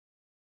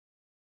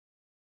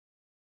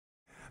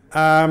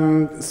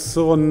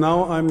So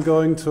now I'm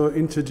going to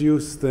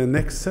introduce the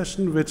next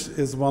session, which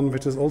is one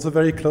which is also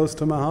very close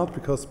to my heart,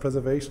 because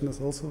preservation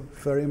is also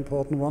a very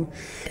important one,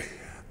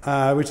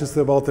 which is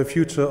about the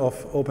future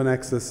of open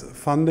access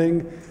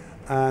funding.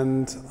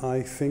 And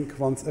I think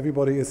once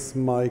everybody is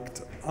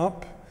mic'd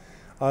up,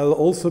 I'll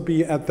also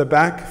be at the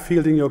back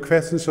fielding your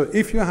questions. So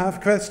if you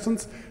have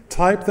questions,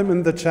 type them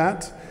in the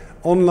chat.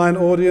 Online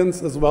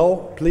audience as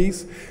well,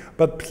 please.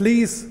 But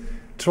please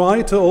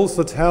try to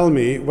also tell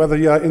me whether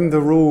you are in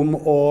the room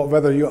or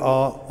whether you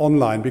are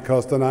online,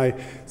 because then I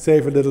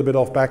save a little bit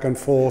of back and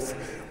forth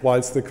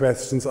whilst the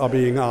questions are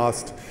being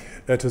asked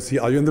to see,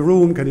 are you in the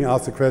room? Can you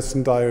ask the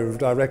question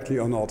directly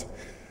or not?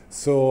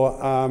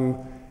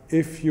 So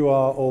if you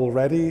are all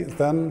ready,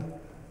 then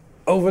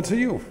over to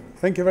you.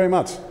 Thank you very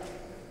much.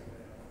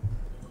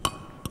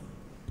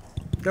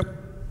 Yep.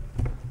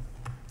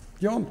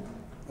 You're on.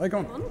 I go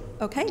on.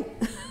 Okay.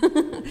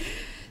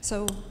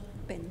 So,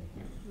 Ben,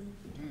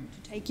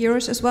 to take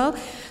yours as well.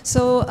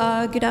 So,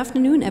 good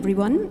afternoon,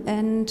 everyone.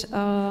 And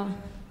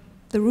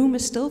the room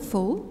is still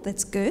full.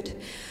 That's good.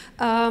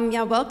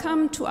 Yeah,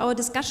 welcome to our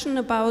discussion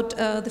about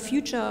the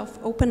future of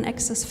open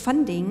access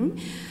funding.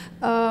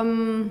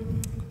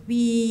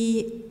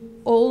 We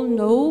all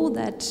know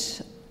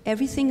that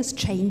everything is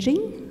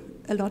changing.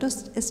 A lot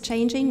is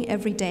changing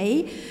every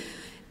day.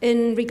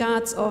 In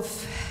regards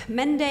of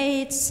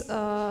mandates,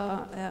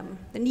 the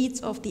needs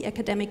of the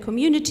academic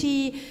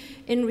community,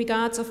 in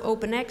regards of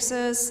open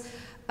access.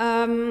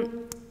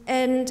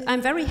 And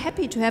I'm very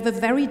happy to have a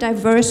very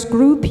diverse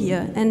group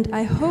here. And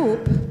I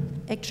hope,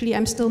 actually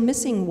I'm still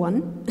missing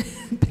one,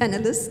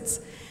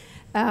 panelists,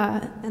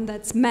 and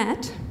that's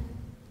Matt.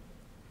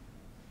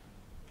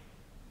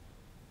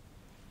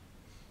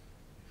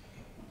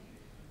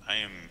 I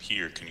am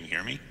here. Can you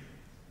hear me?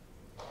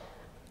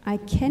 I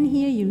can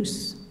hear you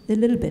a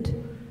little bit,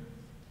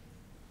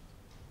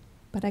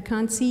 but I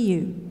can't see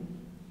you.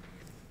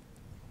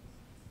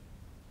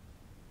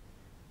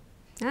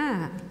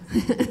 Ah,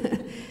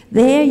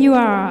 there you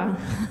are.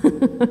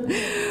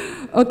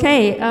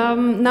 Okay,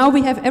 now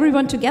we have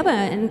everyone together,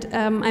 and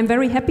I'm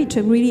very happy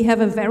to really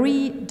have a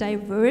very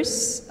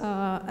diverse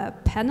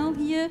panel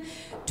here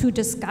to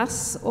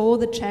discuss all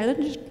the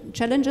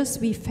challenges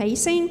we're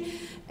facing.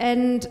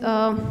 And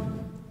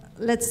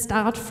let's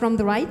start from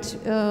the right.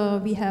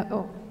 We have,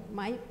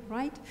 my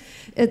right,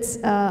 it's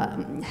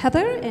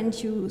Heather,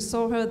 and you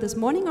saw her this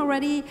morning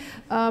already.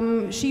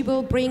 She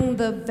will bring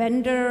the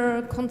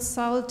vendor,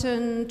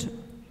 consultant,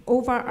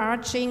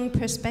 overarching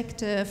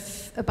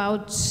perspective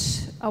about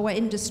our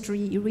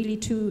industry really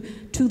to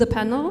the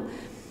panel.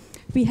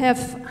 We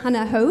have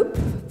Hannah Hope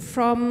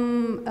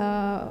from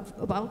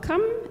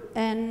Welcome,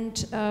 and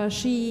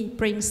she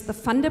brings the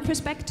funder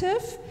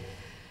perspective.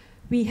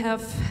 We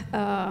have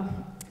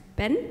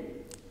Ben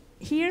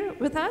here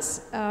with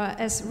us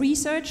as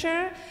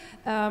researcher.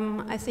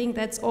 I think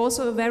that's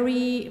also a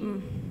very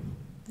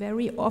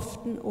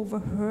often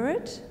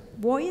overheard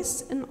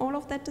voice in all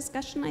of that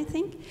discussion, I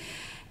think.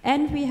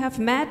 And we have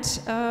Matt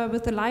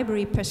with the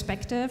library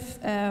perspective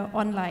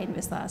online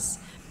with us.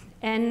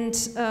 And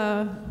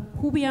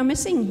who we are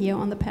missing here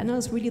on the panel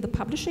is really the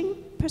publishing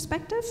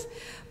perspective.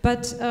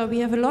 But we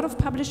have a lot of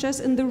publishers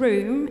in the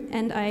room,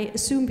 and I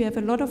assume we have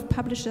a lot of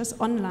publishers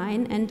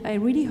online, and I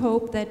really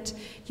hope that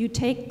you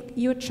take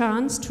your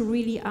chance to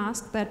really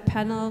ask that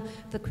panel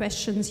the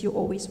questions you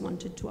always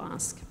wanted to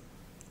ask.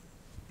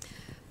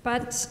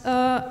 But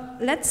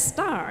let's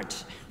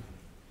start.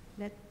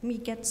 Let me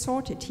get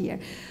sorted here.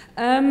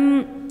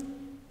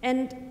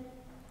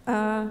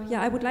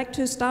 Yeah, I would like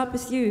to start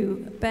with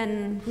you,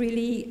 Ben,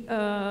 really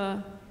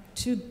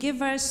to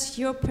give us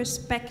your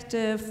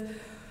perspective,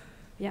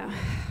 yeah,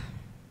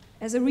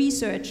 as a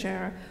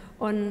researcher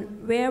on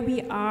where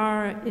we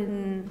are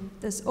in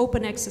this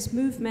open access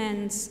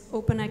movements,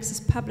 open access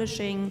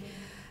publishing,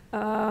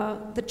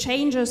 the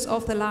changes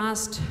of the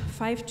last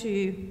 5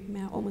 to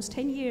almost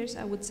 10 years,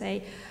 I would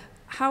say.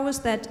 How is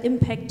that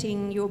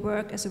impacting your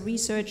work as a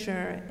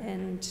researcher,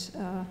 and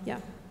yeah,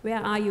 where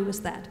are you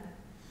with that?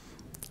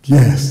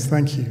 Yes,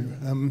 thank you.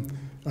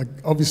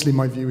 Obviously,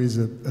 my view is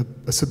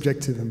a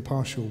subjective and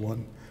partial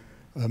one.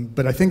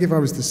 But I think if I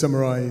was to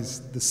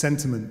summarize the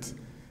sentiment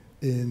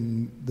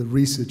in the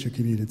researcher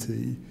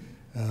community,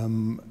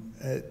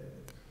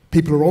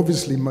 people are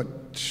obviously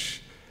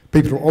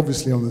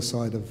on the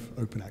side of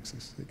open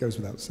access. It goes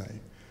without saying.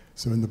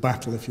 So in the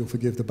battle, if you'll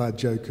forgive the bad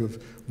joke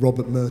of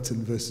Robert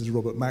Merton versus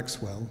Robert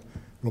Maxwell,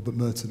 Robert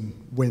Merton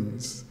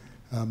wins.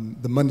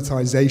 The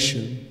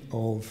monetization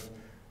of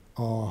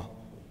our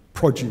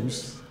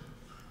produce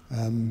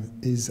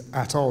is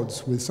at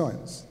odds with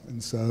science,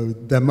 and so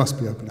there must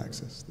be open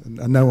access, and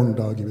no one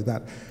would argue with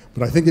that.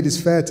 But I think it is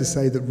fair to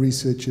say that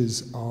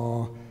researchers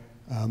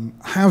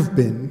have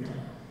been,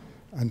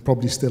 and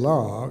probably still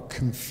are,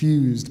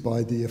 confused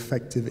by the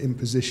effective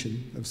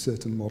imposition of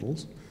certain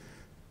models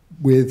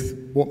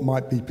with what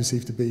might be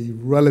perceived to be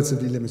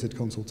relatively limited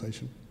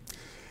consultation.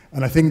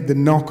 And I think the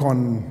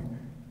knock-on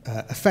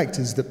effect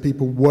is that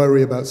people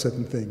worry about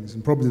certain things,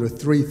 and probably there are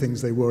 3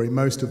 things they worry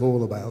most of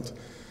all about.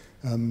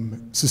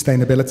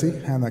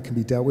 Sustainability, how that can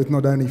be dealt with,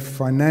 not only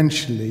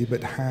financially,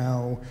 but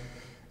how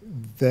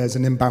there's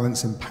an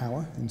imbalance in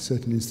power in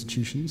certain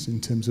institutions in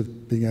terms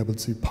of being able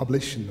to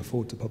publish and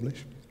afford to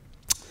publish.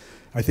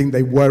 I think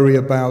they worry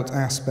about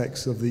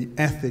aspects of the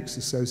ethics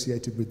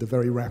associated with the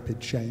very rapid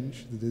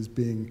change that is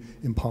being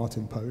in part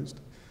imposed,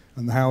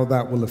 and how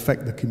that will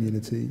affect the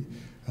community,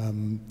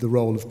 the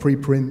role of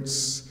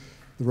preprints,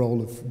 the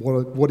role of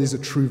what is a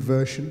true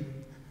version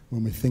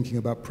when we're thinking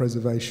about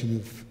preservation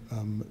of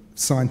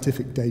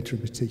scientific data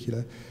in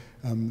particular,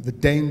 the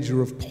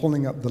danger of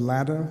pulling up the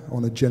ladder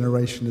on a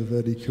generation of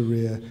early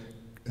career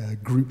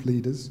group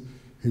leaders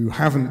who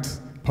haven't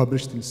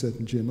published in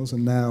certain journals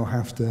and now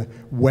have to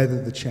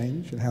weather the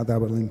change and how that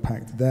will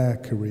impact their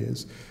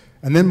careers.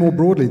 And then more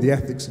broadly, the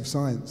ethics of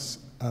science,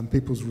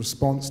 people's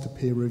response to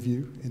peer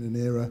review in an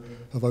era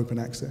of open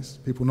access,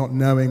 people not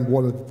knowing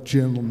what a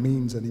journal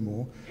means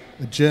anymore.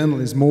 A journal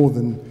is more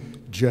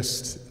than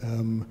just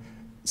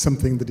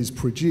something that is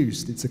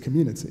produced, it's a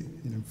community.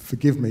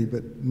 Forgive me,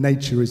 but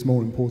nature is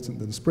more important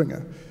than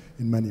Springer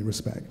in many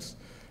respects.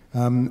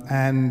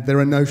 And there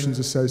are notions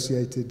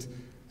associated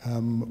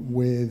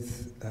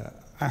with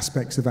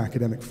aspects of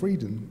academic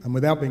freedom. And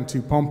without being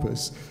too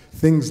pompous,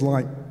 things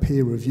like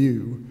peer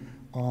review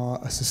are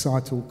a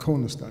societal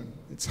cornerstone.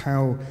 It's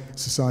how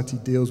society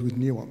deals with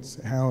nuance,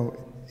 how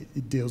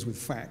it deals with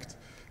fact.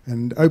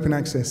 And open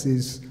access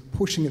is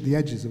pushing at the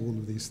edges of all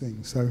of these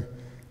things. So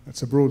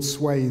that's a broad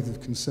swathe of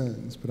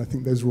concerns, but I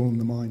think those are all in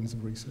the minds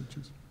of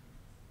researchers.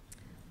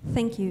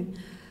 Thank you.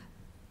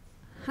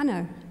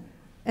 Hannah,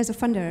 as a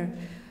funder,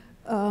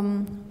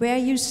 where are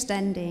you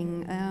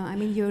standing? I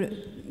mean, you're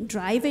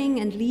driving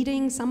and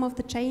leading some of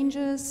the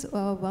changes.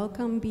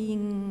 Welcome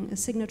being a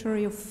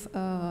signatory of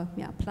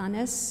Plan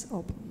S,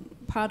 or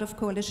part of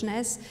Coalition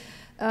S.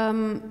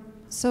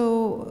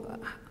 So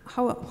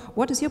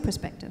what is your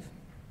perspective?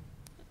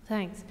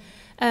 Thanks.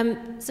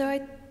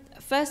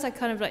 First, I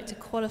kind of like to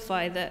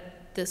qualify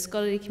that the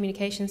scholarly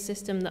communication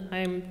system that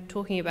I'm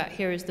talking about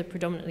here is the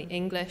predominantly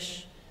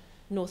English,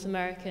 North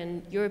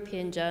American,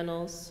 European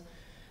journals,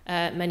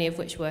 many of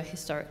which were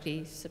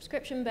historically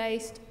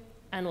subscription-based,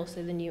 and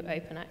also the new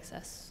open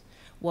access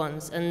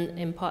ones. And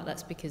in part,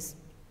 that's because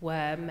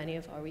where many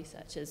of our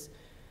researchers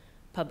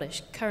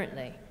publish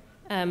currently.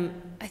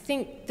 I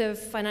think the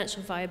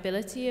financial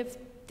viability of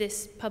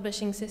this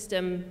publishing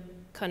system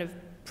kind of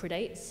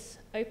predates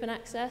open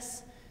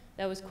access.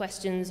 There was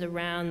questions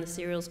around the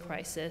serials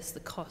crisis, the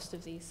cost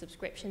of these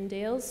subscription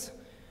deals.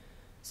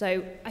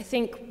 So I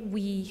think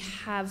we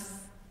have,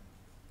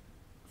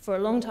 for a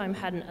long time,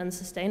 had an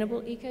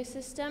unsustainable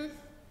ecosystem,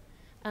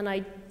 and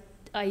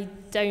I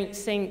don't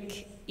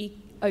think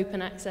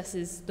open access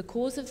is the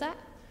cause of that,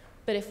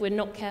 but if we're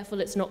not careful,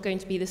 it's not going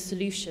to be the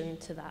solution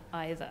to that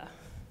either.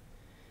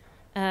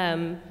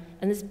 And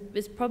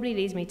this probably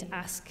leads me to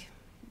ask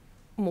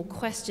more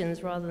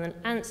questions rather than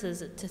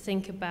answers, to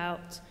think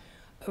about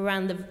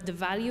around the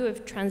value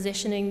of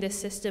transitioning this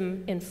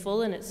system in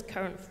full in its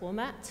current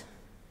format.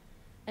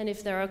 And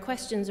if there are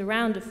questions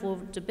around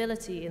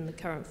affordability in the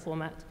current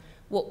format,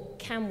 what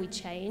can we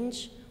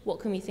change? What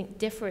can we think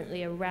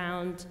differently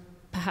around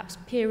perhaps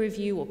peer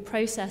review or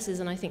processes?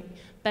 And I think,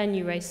 Ben,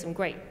 you raised some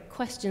great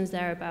questions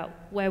there about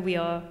where we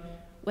are,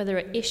 where there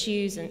are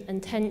issues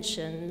and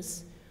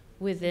tensions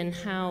within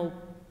how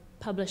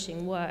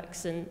publishing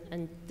works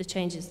and the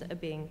changes that are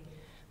being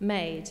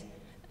made.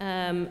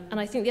 And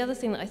I think the other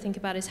thing that I think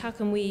about is how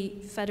can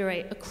we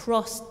federate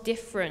across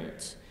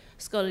different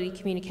scholarly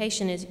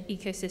communication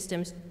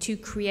ecosystems to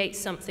create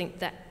something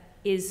that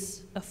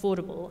is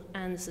affordable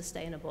and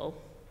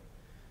sustainable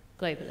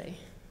globally.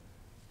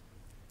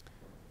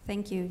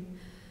 Thank you.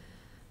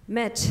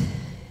 Matt,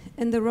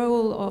 in the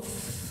role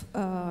of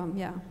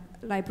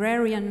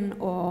librarian,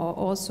 or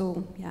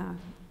also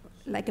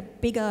like a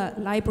bigger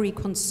library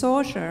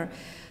consortia,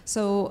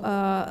 so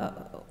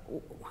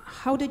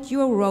how did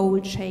your role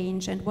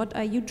change, and what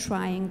are you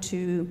trying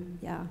to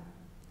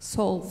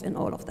solve in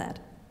all of that?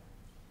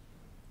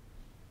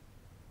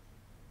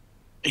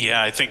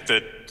 Yeah, I think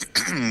that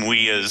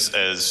we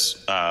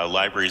as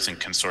libraries and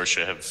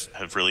consortia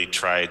have really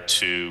tried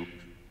to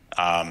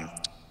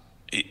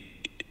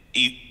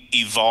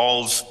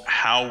evolve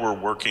how we're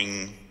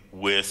working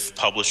with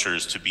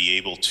publishers to be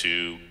able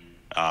to,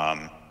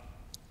 I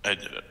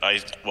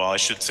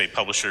should say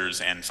publishers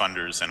and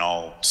funders and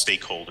all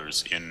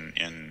stakeholders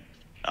in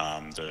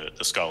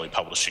the scholarly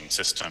publishing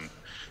system,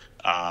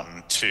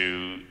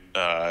 to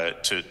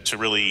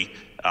really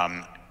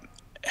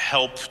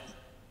help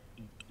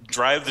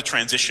drive the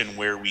transition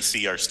where we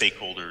see our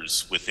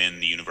stakeholders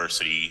within the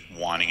university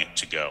wanting it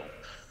to go,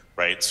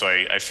 right? So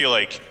I feel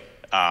like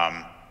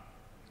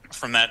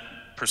from that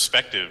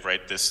perspective,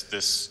 right,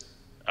 this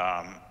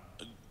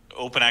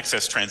open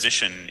access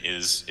transition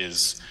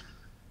is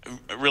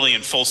really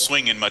in full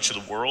swing in much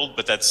of the world,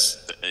 but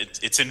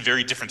it's in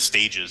very different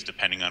stages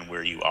depending on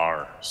where you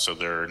are. So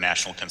there are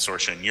national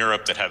consortia in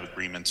Europe that have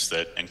agreements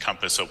that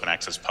encompass open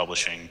access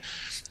publishing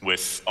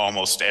with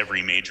almost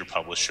every major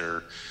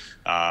publisher.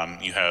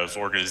 You have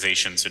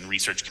organizations and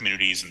research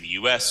communities in the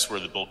US where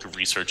the bulk of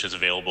research is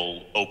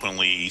available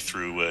openly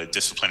through a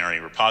disciplinary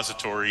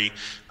repository.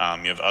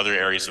 You have other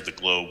areas of the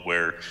globe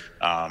where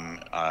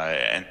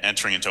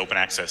entering into open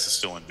access is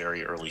still in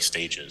very early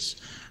stages,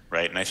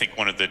 right? And I think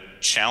one of the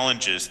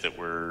challenges that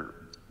we're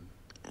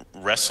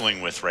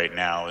wrestling with right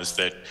now is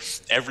that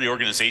every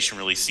organization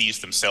really sees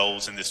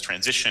themselves in this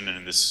transition and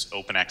in this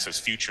open access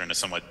future in a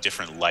somewhat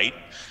different light.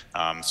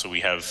 So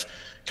we have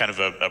kind of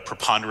a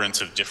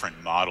preponderance of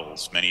different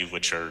models, many of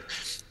which are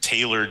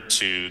tailored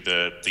to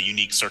the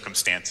unique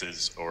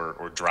circumstances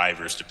or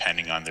drivers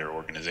depending on their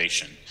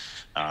organization.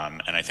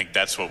 And I think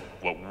that's what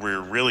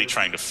we're really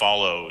trying to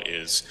follow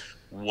is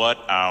what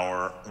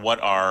are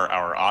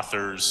our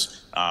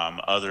authors,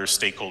 other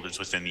stakeholders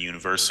within the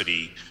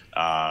university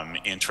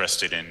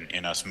interested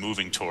in us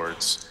moving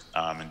towards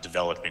and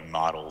developing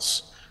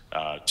models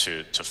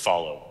to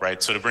follow,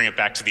 right? So to bring it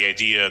back to the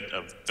idea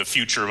of the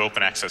future of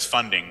open access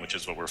funding, which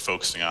is what we're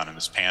focusing on in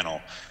this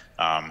panel,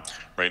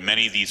 right?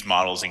 Many of these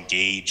models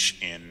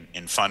engage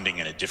in funding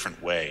in a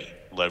different way,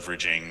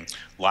 leveraging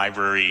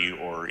library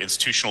or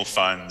institutional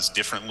funds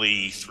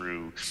differently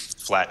through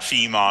flat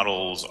fee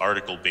models,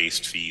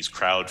 article-based fees,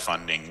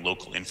 crowdfunding,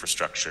 local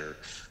infrastructure,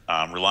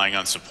 relying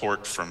on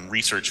support from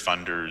research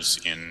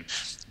funders in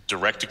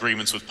direct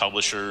agreements with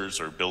publishers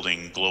or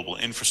building global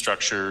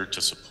infrastructure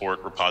to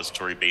support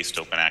repository-based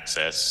open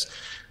access,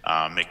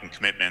 making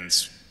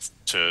commitments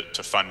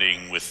to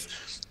funding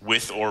with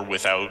or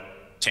without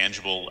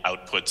tangible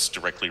outputs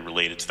directly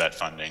related to that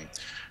funding,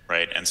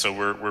 right? And so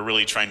we're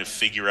really trying to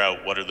figure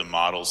out what are the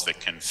models that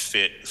can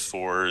fit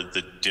for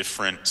the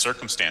different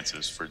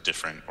circumstances for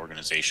different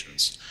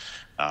organizations.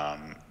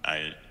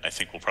 I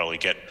think we'll probably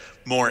get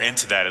more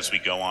into that as we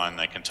go on.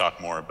 I can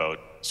talk more about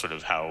sort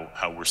of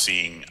how we're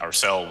seeing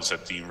ourselves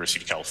at the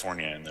University of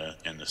California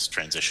in this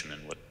transition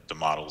and what the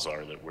models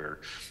are that we're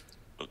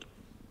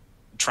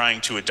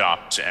trying to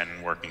adopt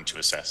and working to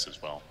assess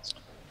as well. So.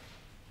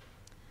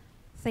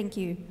 Thank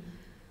you.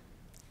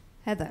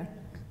 Heather,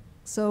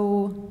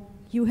 so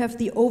you have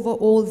the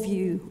overall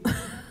view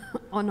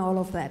on all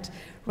of that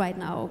right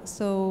now.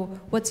 So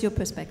what's your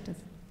perspective?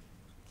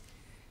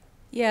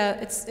 Yeah,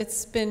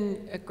 it's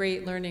been a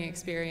great learning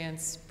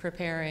experience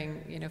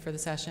preparing, for the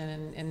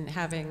session and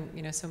having,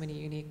 so many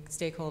unique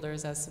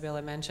stakeholders, as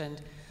Sybille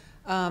mentioned.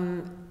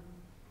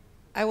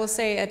 I will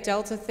say at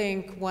Delta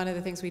Think, one of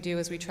the things we do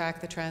is we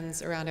track the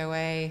trends around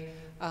OA.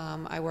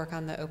 I work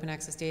on the open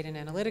access data and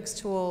analytics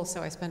tool,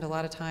 so I spend a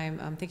lot of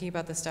time thinking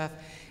about this stuff.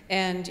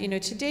 And,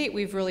 to date,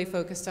 we've really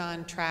focused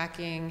on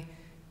tracking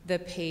the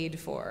paid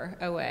for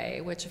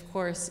OA, which of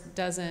course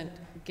doesn't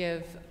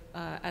give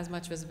as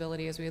much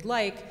visibility as we would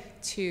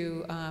like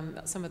to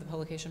some of the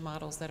publication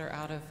models that are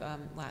out of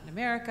Latin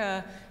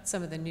America,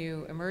 some of the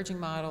new emerging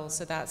models.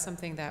 So that's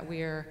something that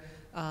we're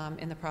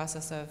in the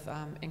process of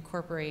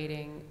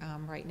incorporating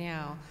right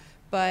now.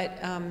 But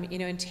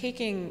in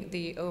taking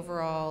the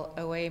overall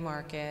OA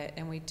market,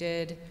 and we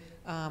did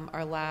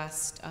our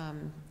last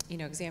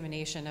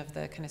examination of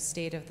the kind of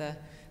state of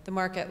the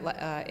market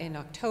in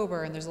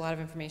October, and there's a lot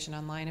of information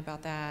online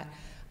about that.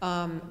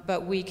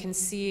 But we can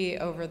see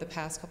over the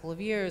past couple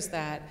of years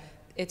that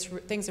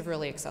things have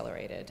really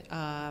accelerated,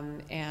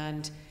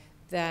 and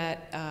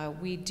that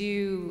we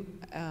do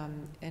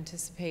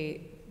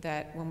anticipate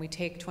that when we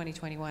take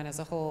 2021 as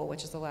a whole,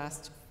 which is the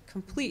last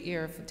complete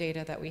year of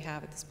data that we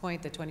have at this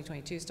point, the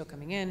 2022 is still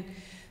coming in,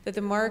 that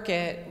the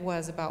market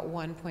was about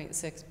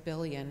 1.6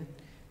 billion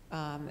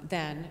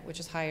then, which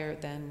is higher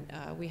than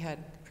we had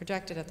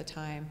projected at the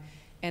time.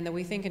 And that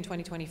we think in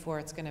 2024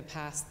 it's going to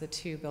pass the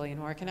 2 billion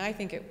mark, and I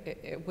think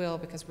it will,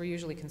 because we're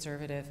usually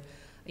conservative,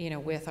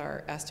 with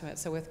our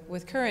estimates. So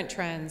with current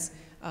trends,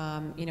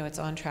 it's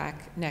on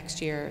track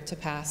next year to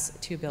pass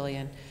 2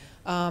 billion.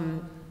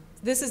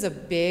 This is a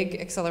big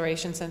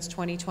acceleration since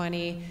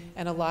 2020,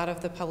 and a lot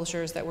of the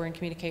publishers that we're in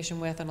communication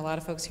with, and a lot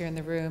of folks here in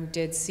the room,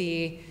 did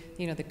see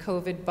the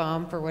COVID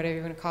bump, or whatever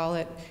you want to call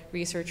it.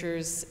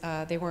 Researchers,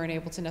 they weren't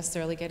able to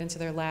necessarily get into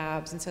their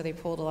labs, and so they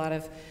pulled a lot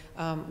of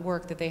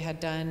work that they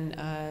had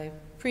done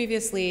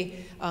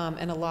previously,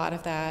 and a lot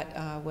of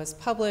that was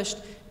published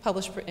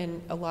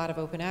in a lot of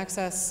open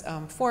access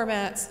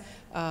formats,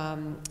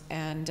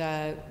 and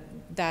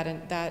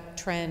that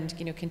trend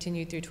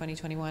continued through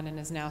 2021 and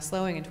is now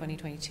slowing in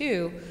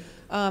 2022.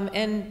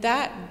 And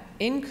that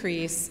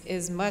increase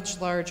is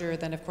much larger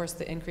than, of course,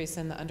 the increase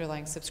in the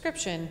underlying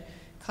subscription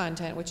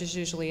content, which is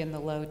usually in the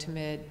low to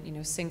mid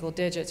single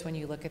digits when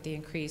you look at the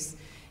increase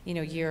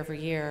year over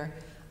year.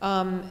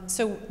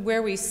 So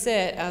where we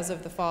sit as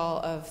of the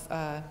fall of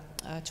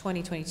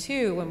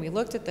 2022, when we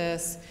looked at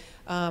this,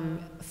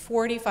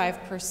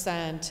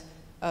 45%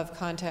 of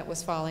content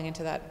was falling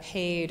into that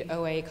paid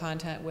OA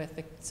content,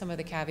 with some of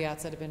the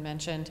caveats that have been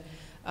mentioned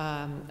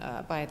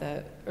by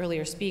the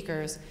earlier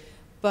speakers,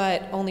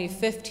 but only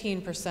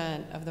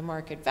 15% of the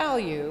market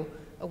value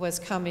was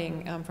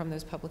coming from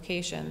those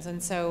publications.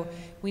 And so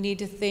we need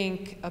to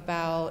think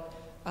about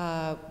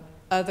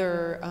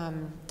other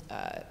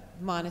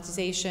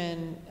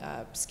monetization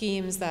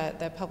schemes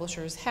that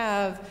publishers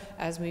have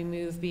as we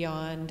move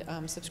beyond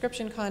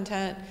subscription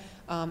content.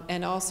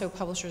 And also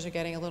publishers are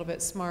getting a little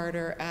bit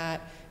smarter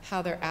at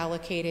how they're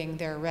allocating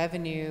their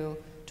revenue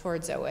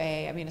towards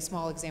OA. I mean, a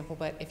small example,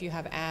 but if you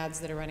have ads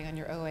that are running on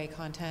your OA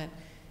content,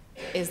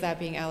 is that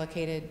being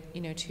allocated,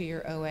 to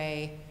your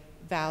OA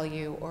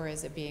value, or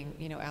is it being,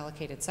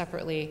 allocated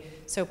separately?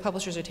 So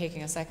publishers are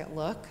taking a second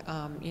look,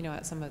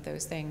 at some of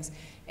those things.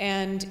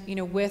 And,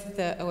 with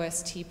the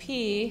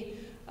OSTP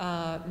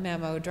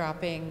memo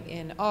dropping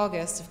in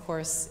August, of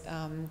course,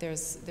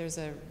 there's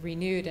a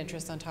renewed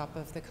interest on top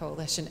of the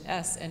Coalition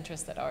S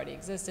interest that already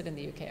existed and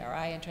the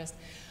UKRI interest,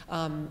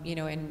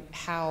 in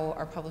how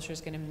are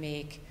publishers going to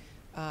make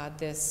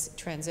this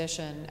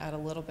transition at a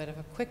little bit of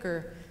a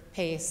quicker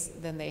pace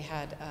than they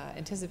had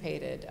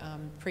anticipated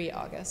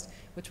pre-August,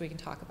 which we can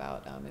talk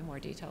about in more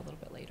detail a little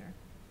bit later.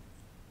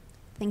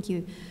 Thank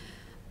you.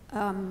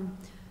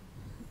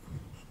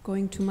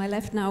 Going to my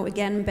left now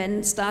again,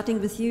 Ben,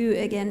 starting with you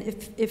again.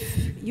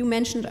 If you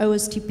mentioned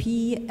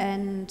OSTP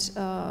and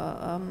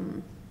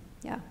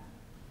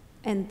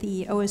and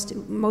the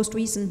most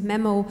recent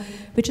memo,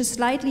 which is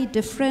slightly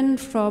different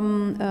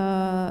from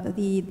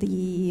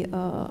the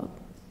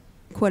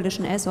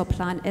Coalition S or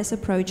Plan S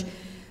approach.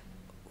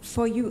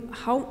 For you,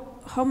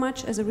 how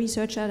much as a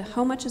researcher,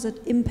 how much is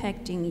it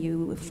impacting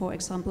you? For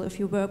example, if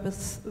you work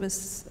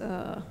with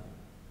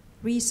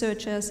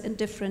researchers in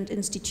different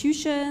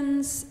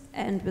institutions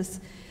and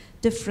with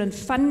different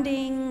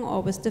funding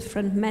or with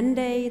different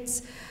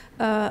mandates,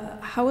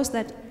 how is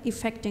that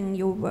affecting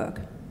your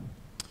work?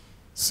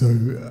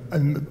 So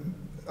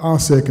our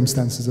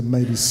circumstances are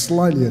maybe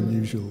slightly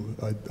unusual.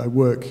 I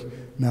work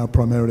now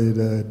primarily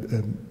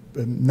at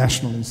a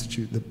national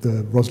institute,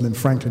 the Rosalind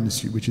Franklin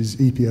Institute, which is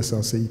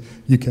EPSRC,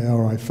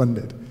 UKRI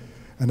funded.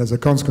 And as a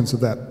consequence of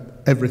that,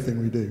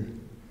 everything we do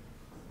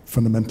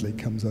fundamentally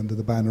comes under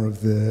the banner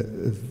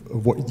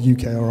of what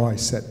UKRI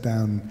set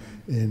down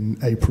in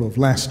April of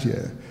last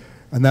year.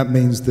 And that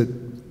means that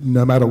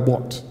no matter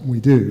what we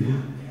do,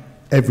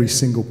 every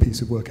single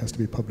piece of work has to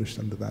be published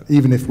under that.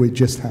 Even if we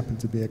just happen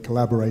to be a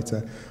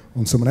collaborator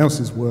on someone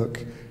else's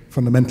work,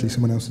 fundamentally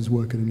someone else's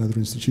work at another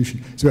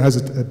institution. So it has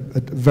a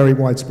very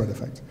widespread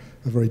effect,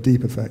 a very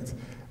deep effect.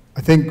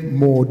 I think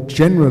more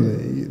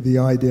generally, the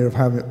idea of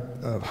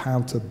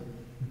how to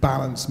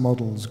balance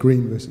models,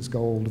 green versus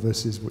gold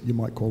versus what you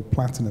might call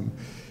platinum,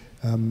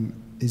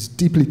 is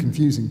deeply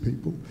confusing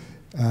people.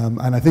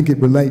 And I think it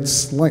relates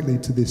slightly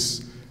to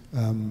this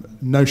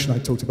notion I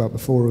talked about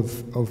before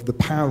of the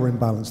power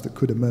imbalance that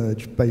could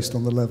emerge based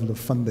on the level of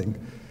funding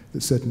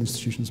that certain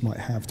institutions might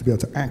have to be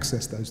able to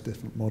access those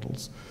different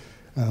models.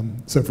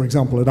 So for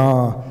example, at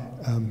our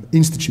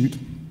institute,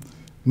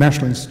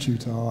 National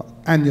Institute, our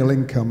annual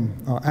income,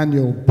 our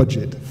annual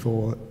budget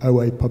for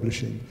OA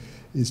publishing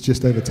is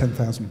just over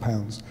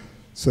 £10,000.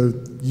 So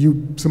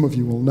some of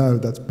you will know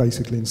that's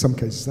basically, in some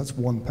cases, that's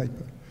one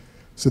paper.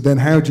 So then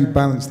how do you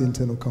balance the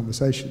internal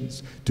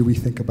conversations? Do we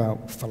think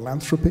about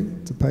philanthropy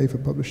to pay for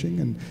publishing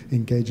and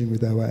engaging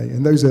with OA?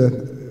 And those are,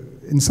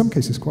 in some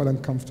cases, quite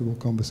uncomfortable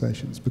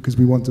conversations because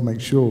we want to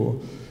make sure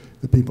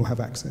that people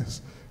have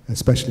access,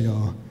 especially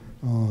our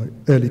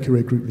early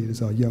career group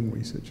leaders, our young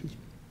researchers.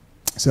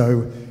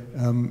 So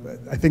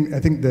I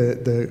think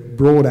the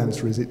broad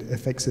answer is it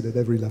affects it at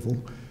every level,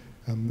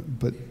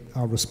 but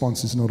our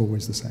response is not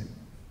always the same.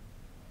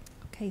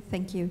 Okay,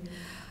 thank you.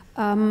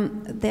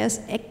 There's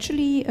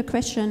actually a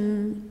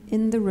question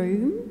in the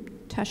room.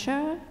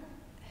 Tasha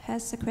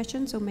has a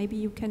question, so maybe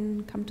you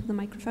can come to the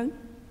microphone.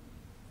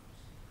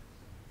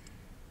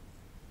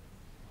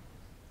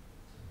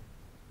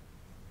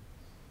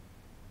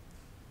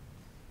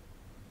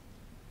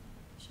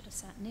 Should have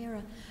sat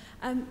nearer.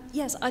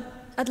 Yes,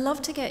 I'd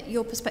love to get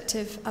your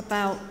perspective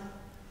about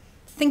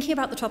thinking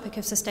about the topic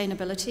of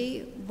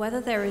sustainability, whether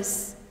there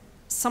is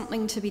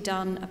something to be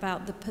done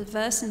about the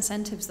perverse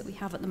incentives that we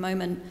have at the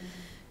moment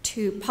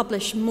to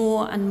publish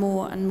more and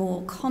more and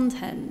more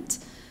content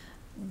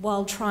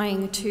while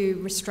trying to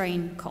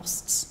restrain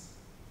costs.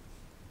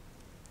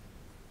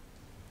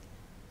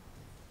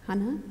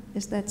 Hannah,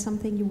 is that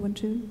something you want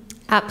to?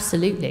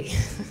 Absolutely.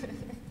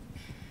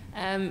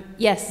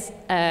 Yes,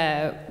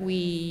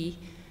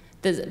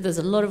 there's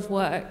a lot of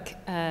work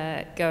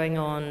going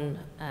on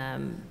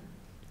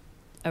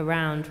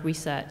around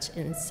research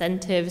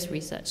incentives,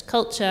 research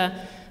culture,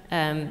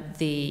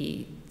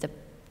 to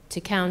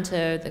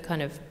counter the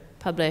kind of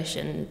publish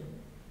and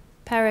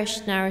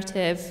perish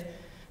narrative,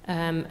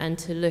 and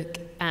to look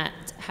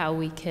at how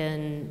we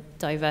can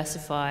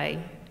diversify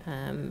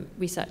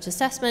research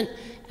assessment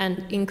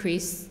and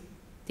increase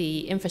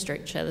the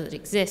infrastructure that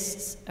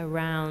exists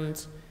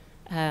around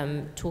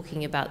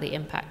talking about the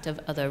impact of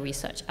other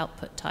research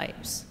output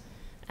types.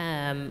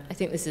 I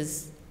think this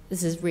is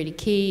really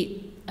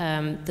key.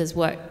 There's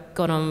work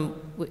gone on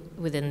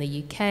within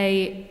the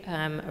UK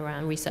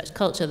around research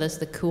culture. There's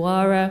the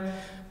QARA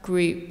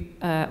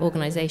group,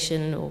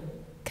 organization or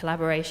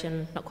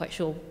collaboration, not quite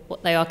sure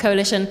what they are,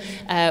 coalition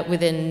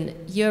within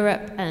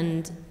Europe.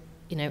 And,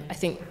 I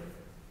think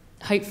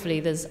hopefully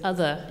there's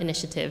other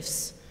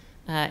initiatives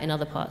in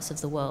other parts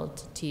of the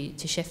world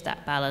to shift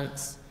that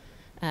balance.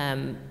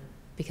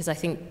 Because I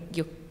think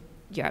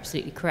you're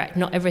absolutely correct.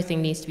 Not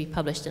everything needs to be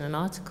published in an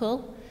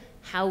article.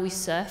 How we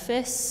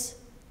surface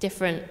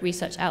different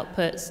research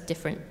outputs,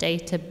 different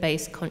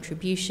database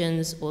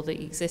contributions, or the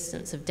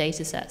existence of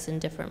data sets in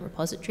different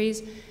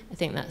repositories, I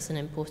think that's an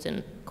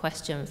important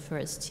question for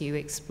us to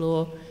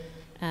explore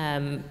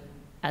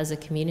as a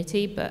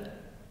community. But,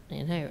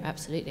 you know,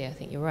 absolutely, I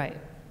think you're right.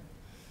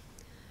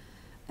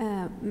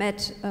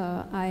 Matt,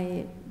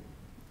 I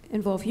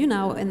involve you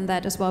now in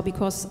that as well,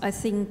 because I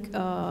think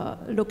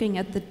looking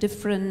at the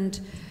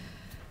different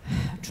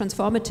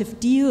transformative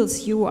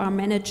deals you are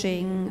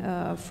managing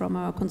from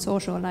a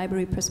consortium or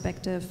library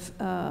perspective,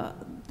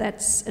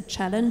 that's a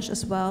challenge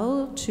as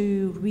well,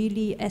 to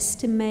really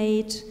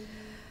estimate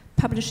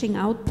publishing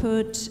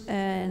output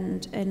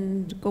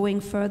and going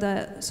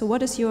further. So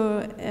what is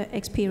your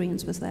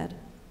experience with that?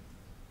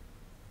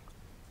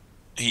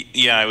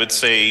 Yeah, I would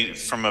say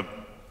from a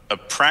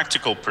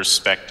practical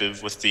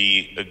perspective, with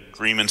the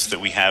agreements that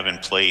we have in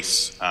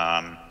place,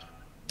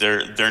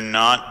 they're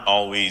not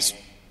always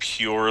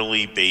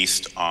purely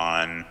based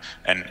on,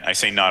 and I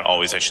say not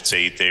always, I should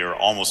say they are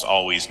almost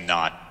always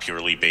not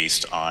purely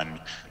based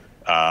on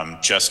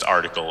just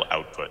article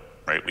output,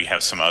 right? We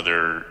have some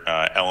other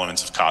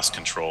elements of cost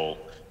control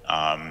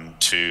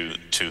to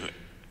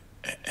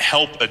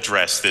help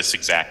address this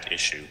exact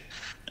issue,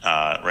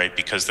 right?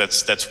 Because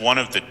that's one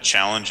of the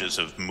challenges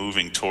of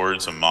moving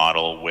towards a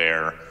model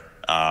where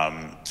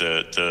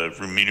the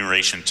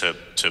remuneration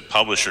to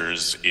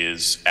publishers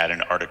is at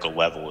an article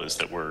level, is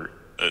that we're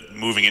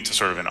moving into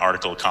sort of an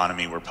article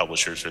economy where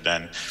publishers are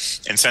then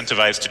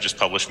incentivized to just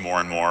publish more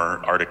and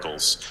more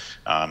articles,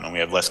 and we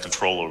have less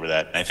control over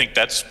that. And I think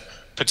that's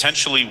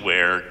potentially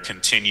where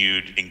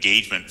continued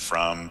engagement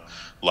from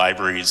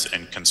libraries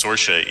and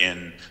consortia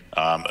in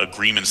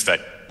agreements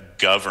that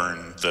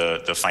govern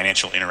the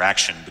financial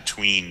interaction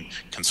between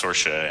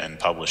consortia and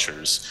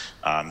publishers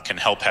can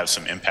help have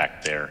some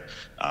impact there,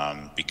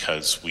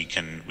 because we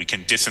can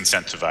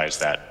disincentivize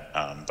that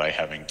by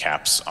having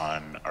caps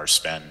on our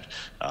spend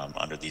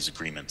under these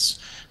agreements.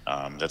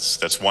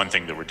 That's one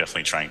thing that we're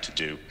definitely trying to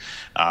do.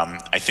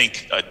 I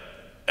think,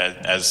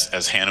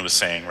 as Hannah was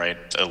saying, right,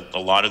 a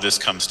lot of this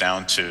comes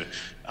down to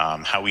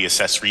how we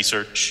assess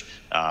research.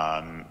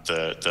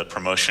 The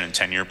promotion and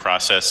tenure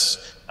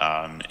process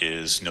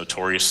is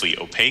notoriously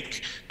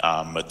opaque,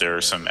 but there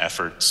are some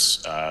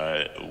efforts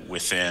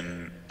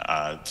within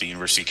the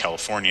University of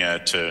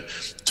California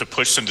to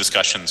push some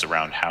discussions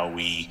around how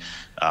we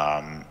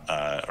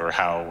or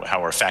how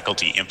our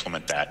faculty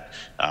implement that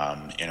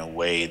in a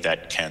way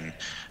that can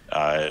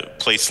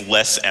place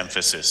less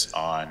emphasis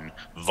on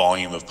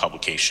volume of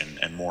publication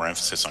and more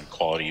emphasis on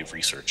quality of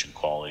research and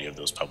quality of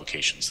those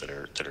publications that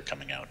are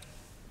coming out.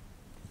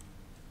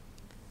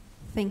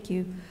 Thank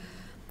you.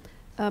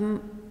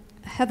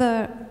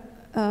 Heather,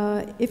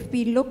 if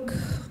we look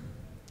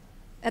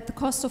at the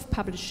cost of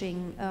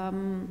publishing,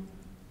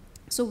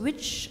 so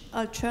which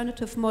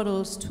alternative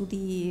models to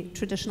the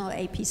traditional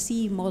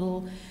APC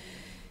model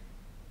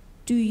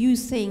do you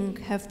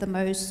think have the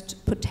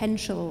most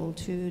potential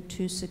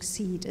to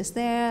succeed? Is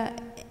there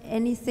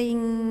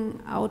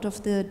anything out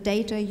of the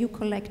data you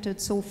collected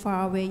so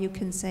far where you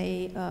can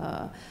say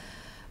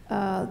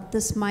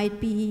this might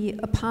be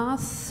a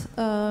path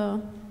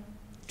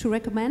to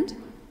recommend?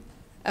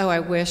 Oh,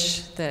 I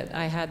wish that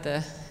I had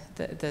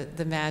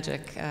the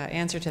magic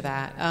answer to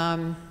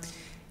that.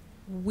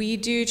 We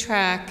do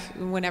track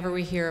whenever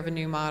we hear of a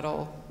new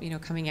model,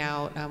 coming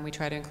out. We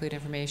try to include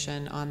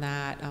information on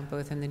that,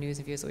 both in the news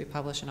and views that we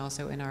publish and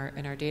also in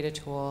our data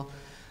tool.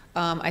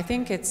 I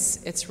think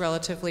it's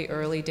relatively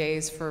early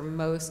days for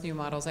most new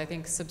models. I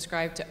think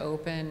Subscribe to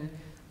Open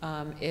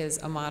is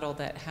a model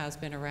that has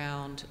been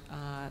around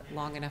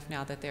long enough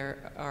now that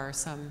there are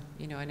some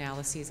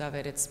analyses of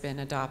it. It's been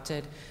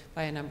adopted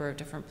by a number of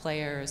different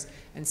players,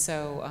 and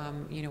so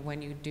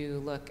when you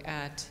do look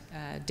at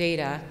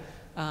data,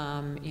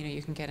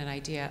 you can get an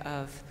idea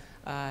of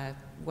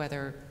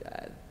whether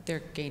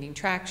they're gaining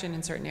traction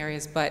in certain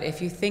areas. But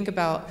if you think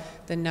about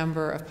the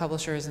number of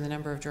publishers and the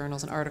number of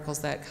journals and articles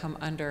that come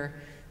under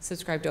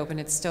Subscribe to Open,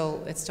 it's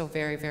still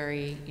very,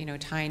 very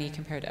tiny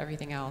compared to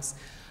everything else.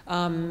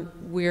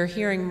 We're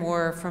hearing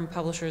more from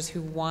publishers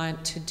who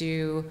want to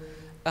do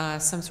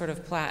some sort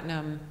of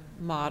platinum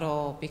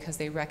model because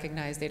they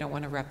recognize they don't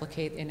want to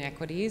replicate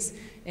inequities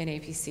in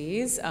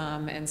APCs,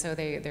 and so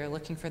they're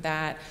looking for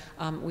that.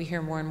 We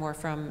hear more and more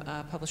from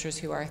publishers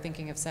who are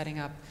thinking of setting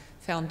up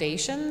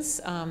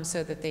foundations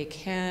so that they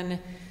can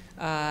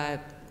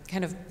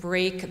kind of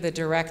break the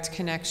direct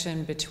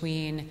connection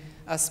between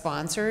a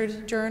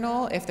sponsored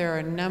journal. If there are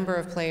a number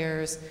of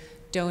players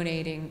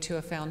donating to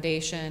a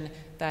foundation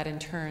that in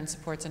turn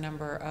supports a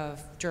number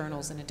of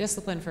journals in a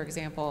discipline, for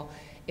example,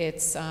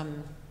 it's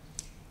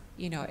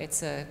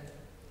it's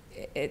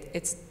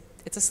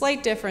a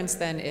slight difference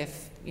than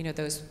if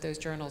those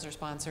journals are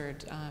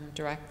sponsored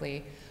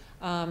directly.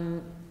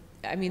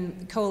 I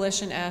mean,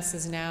 Coalition S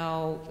is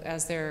now,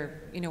 as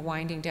they're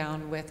winding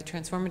down with the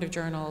transformative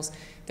journals,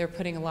 they're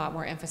putting a lot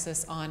more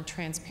emphasis on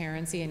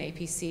transparency and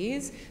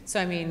APCs.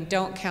 So I mean,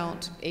 don't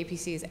count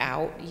APCs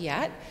out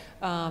yet.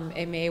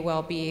 It may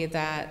well be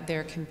that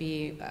there can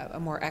be a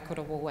more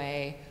equitable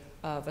way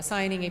of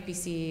assigning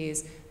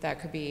APCs. That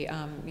could be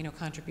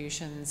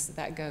contributions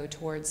that go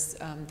towards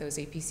those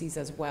APCs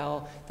as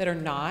well, that are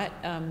not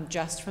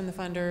just from the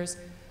funders,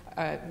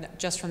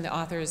 just from the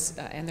authors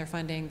and their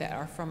funding, that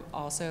are from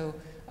also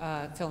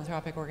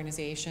philanthropic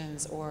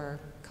organizations or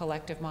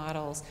collective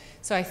models.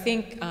 So I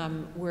think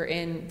we're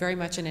very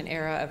much in an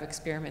era of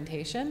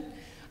experimentation.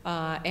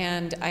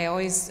 And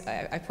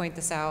I point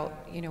this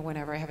out,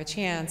 whenever I have a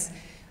chance.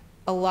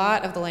 A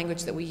lot of the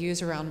language that we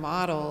use around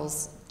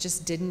models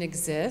just didn't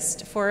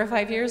exist 4 or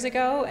 5 years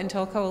ago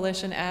until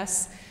Coalition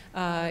S,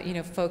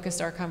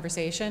 focused our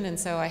conversation. And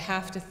so I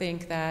have to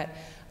think that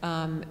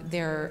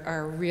there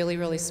are really,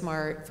 really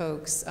smart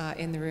folks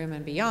in the room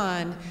and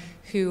beyond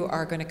who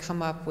are going to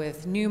come up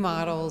with new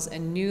models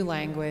and new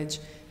language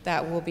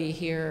that we'll be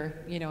here,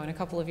 in a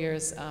couple of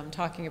years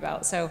talking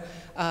about. So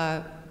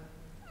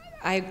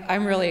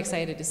I'm really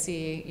excited to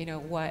see,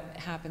 what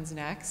happens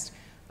next.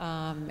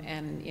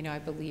 And I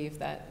believe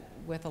that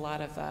with a lot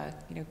of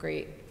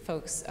great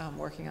folks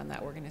working on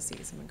that, we're going to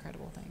see some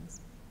incredible things.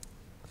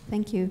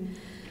 Thank you.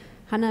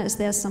 Hannah, is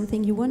there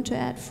something you want to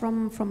add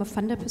from a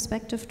funder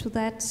perspective to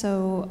that?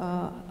 So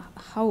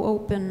how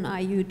open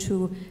are you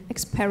to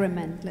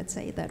experiment, let's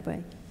say it that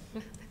way?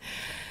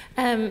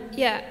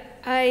 Yeah,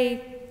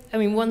 I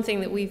mean, one thing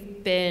that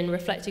we've been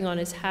reflecting on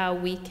is how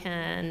we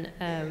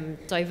can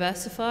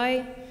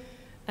diversify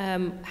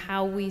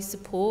how we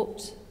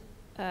support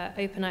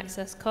open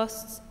access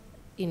costs.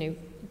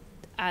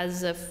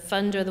 As a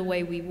funder, the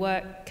way we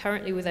work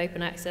currently with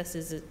open access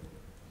is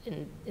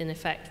in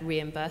effect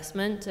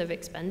reimbursement of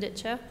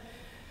expenditure.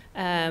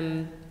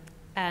 And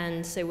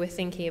so we're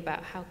thinking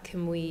about how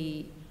can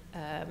we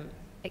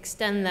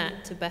extend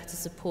that to better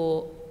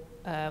support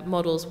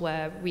models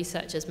where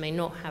researchers may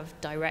not have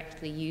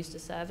directly used a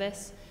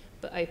service,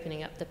 but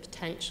opening up the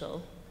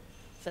potential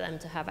for them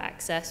to have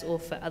access or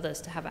for others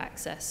to have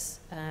access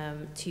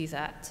to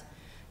that.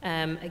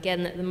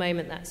 Again, at the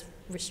moment, that's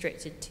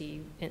restricted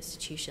to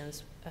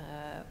institutions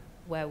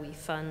where we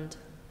fund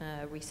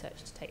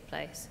research to take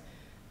place.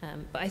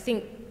 But I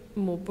think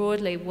more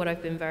broadly, what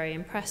I've been very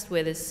impressed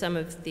with is some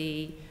of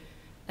the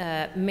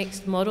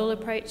mixed model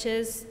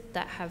approaches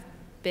that have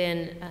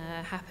been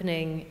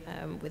happening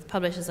with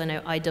publishers. I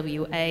know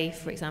IWA,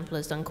 for example,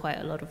 has done quite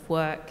a lot of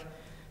work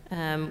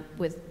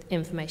with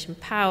information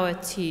power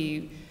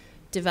to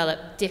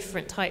develop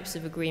different types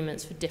of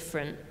agreements for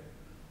different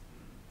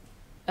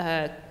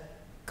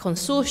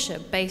consortia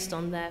based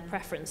on their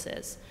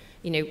preferences.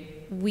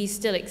 We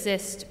still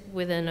exist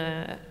within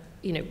a,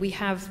 we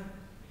have,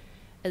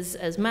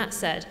 as Matt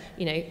said,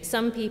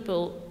 some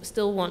people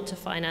still want to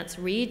finance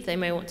read. They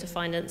may want to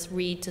finance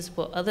read to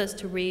support others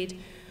to read,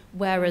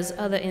 whereas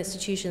other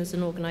institutions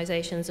and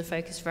organizations are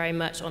focused very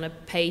much on a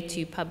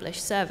pay-to-publish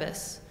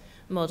service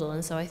model.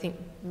 And so I think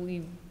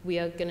we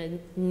are going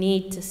to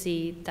need to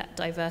see that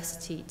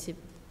diversity to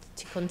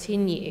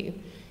continue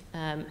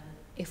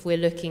if we're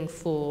looking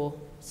for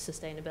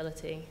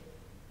sustainability.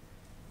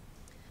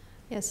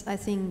 Yes, I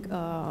think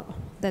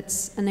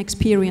that's an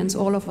experience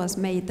all of us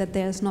made, that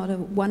there's not a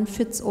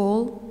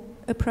one-fits-all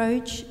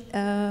approach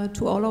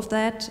to all of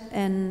that,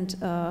 and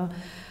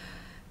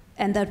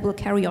that will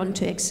carry on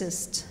to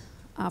exist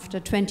after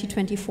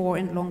 2024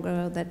 and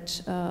longer,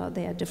 that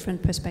there are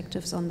different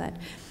perspectives on that.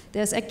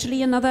 There's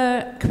actually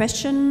another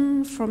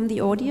question from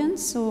the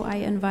audience, so I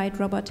invite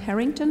Robert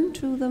Harrington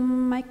to the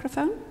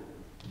microphone.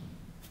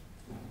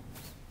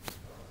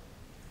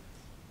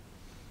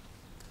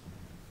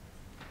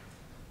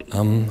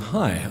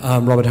 Hi,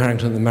 I'm Robert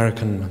Harrington of the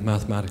American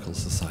Mathematical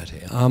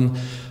Society.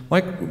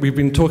 Mike, we've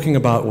been talking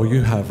about, or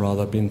you have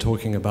rather, been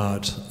talking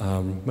about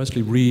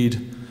mostly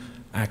read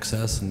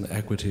access and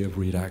equity of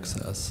read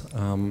access.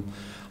 I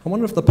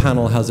wonder if the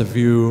panel has a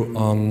view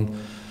on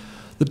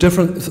the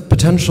different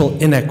potential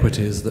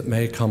inequities that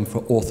may come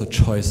for author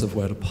choice of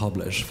where to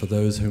publish, for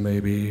those who may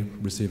be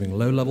receiving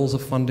low levels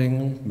of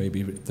funding,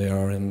 maybe they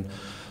are in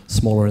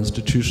smaller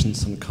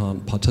institutions and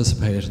can't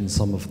participate in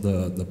some of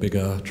the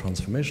bigger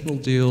transformational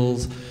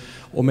deals,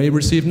 or may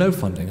receive no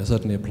funding. It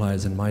certainly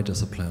applies in my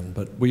discipline,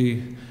 but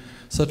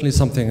certainly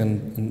something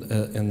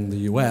in the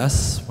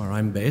US, where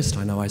I'm based,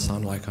 I know I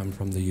sound like I'm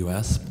from the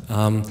US,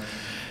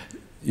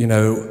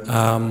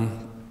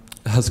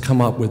 has come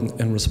up with,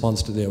 in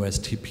response to the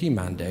OSTP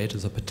mandate,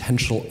 as a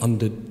potential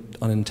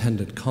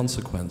unintended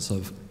consequence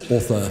of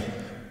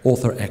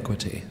author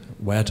equity.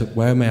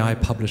 Where may I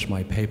publish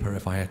my paper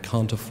if I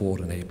can't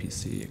afford an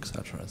APC,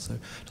 etc. So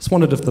just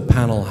wondered if the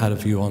panel had a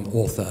view on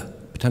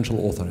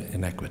potential author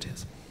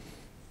inequities.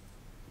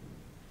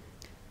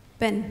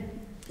 Ben,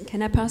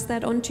 can I pass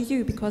that on to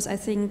you? Because I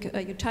think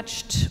you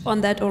touched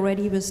on that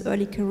already with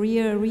early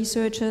career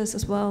researchers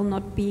as well,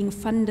 not being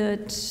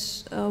funded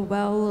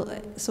well.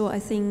 So I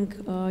think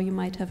you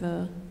might have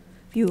a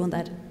view on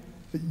that.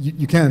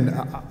 You can.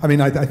 I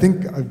mean, I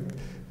think,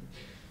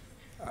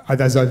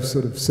 as I've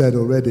sort of said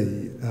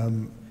already,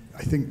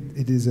 I think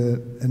it is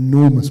an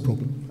enormous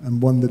problem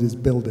and one that is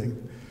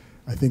building.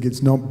 I think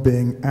it's not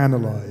being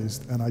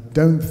analysed, and I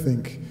don't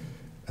think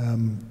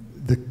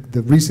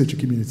the researcher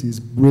community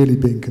is really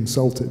being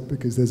consulted,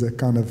 because there's a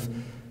kind of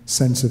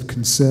sense of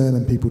concern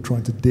and people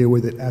trying to deal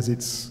with it as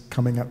it's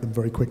coming at them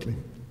very quickly.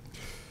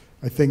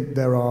 I think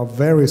there are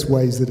various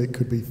ways that it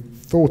could be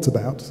thought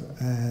about,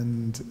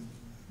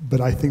 but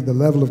I think the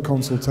level of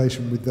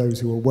consultation with those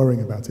who are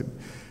worrying about it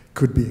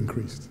could be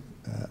increased.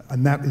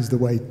 And that is the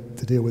way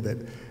to deal with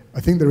it.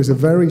 I think there is a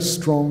very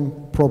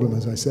strong problem,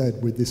 as I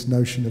said, with this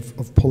notion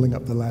of pulling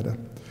up the ladder.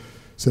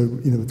 So,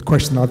 you know, the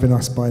question I've been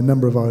asked by a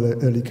number of our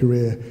early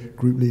career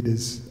group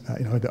leaders,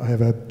 you know, I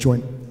have a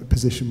joint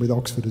position with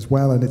Oxford as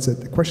well, and it's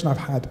the question I've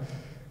had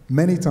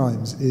many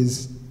times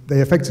is,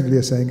 they effectively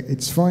are saying,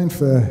 it's fine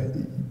for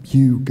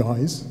you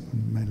guys,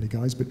 mainly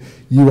guys, but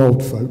you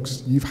old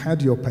folks, you've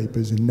had your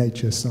papers in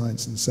Nature,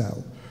 Science and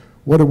Cell.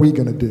 What are we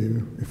going to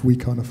do if we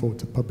can't afford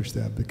to publish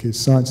there? Because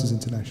science is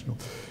international.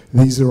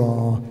 These are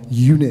our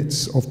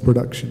units of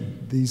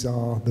production. These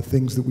are the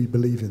things that we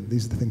believe in.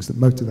 These are the things that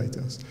motivate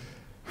us.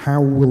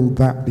 How will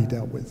that be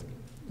dealt with?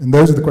 And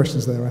those are the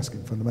questions they're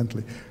asking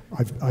fundamentally.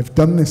 I've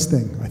done this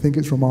thing. I think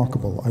it's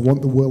remarkable. I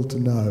want the world to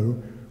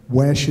know,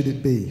 where should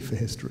it be for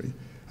history?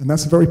 And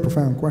that's a very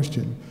profound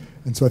question.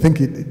 And so I think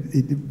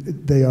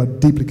they are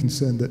deeply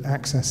concerned that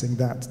accessing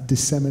that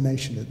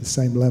dissemination at the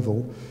same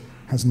level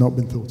has not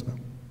been thought about.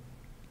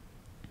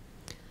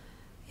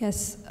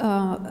 Yes,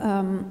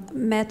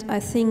 Matt, I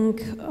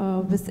think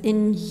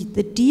within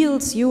the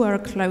deals you are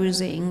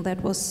closing,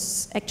 that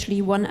was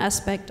actually one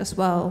aspect as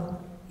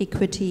well,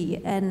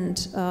 equity.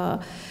 And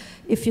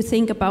if you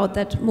think about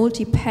that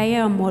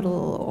multi-payer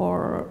model,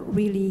 or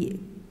really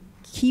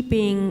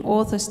keeping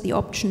authors the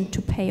option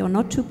to pay or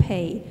not to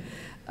pay,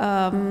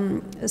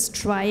 is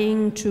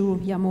trying to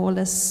more or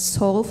less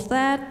solve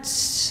that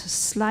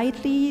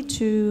slightly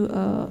to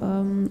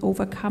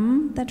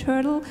overcome that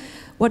hurdle.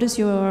 What is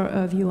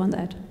your view on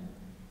that?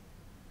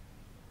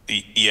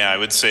 Yeah, I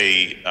would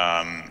say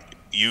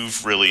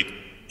you've really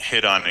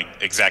hit on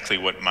exactly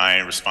what my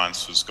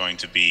response was going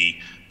to be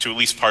to at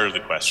least part of the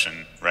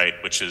question, right?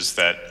 Which is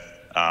that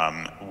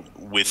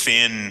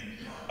within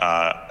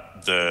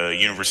the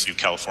University of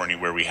California,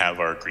 where we have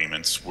our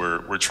agreements,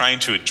 we're trying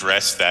to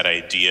address that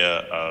idea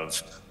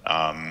of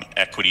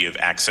equity of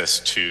access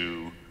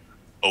to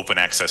open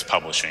access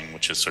publishing,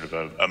 which is sort of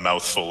a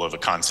mouthful of a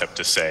concept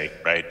to say,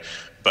 right?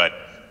 But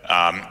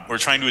we're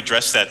trying to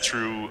address that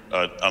through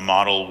a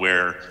model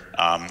where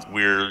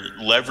we're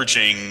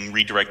leveraging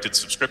redirected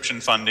subscription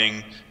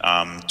funding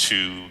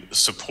to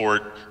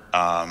support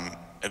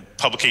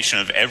publication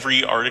of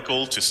every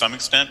article to some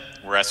extent.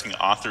 We're asking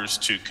authors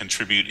to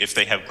contribute if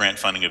they have grant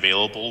funding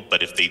available,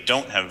 but if they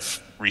don't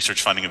have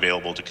research funding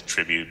available to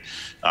contribute,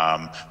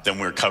 then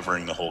we're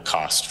covering the whole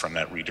cost from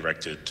that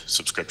redirected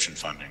subscription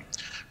funding,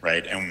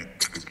 right? And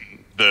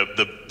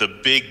the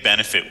big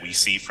benefit we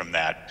see from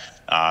that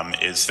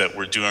is that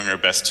we're doing our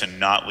best to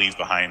not leave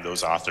behind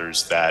those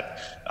authors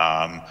that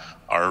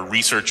are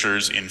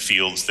researchers in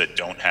fields that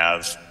don't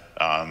have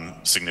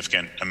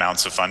significant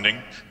amounts of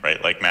funding,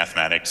 right, like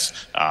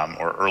mathematics,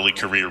 or early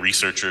career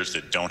researchers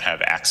that don't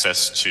have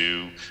access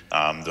to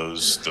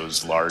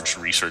those large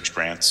research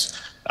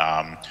grants,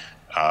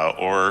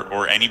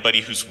 or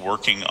anybody who's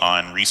working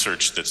on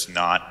research that's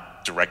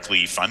not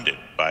directly funded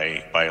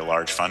by a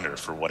large funder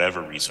for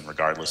whatever reason,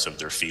 regardless of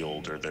their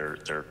field or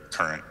their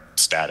current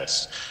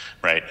status,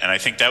 right? And I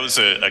think that was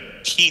a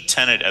key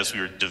tenet as we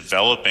were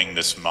developing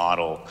this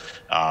model,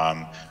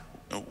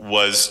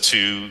 was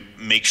to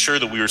make sure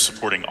that we were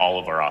supporting all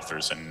of our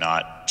authors and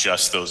not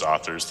just those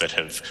authors that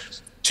have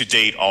to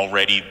date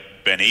already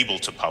been able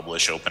to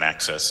publish open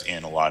access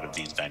in a lot of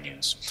these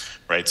venues,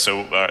 right?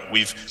 So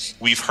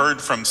we've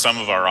heard from some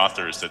of our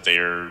authors that they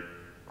are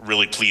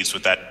really pleased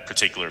with that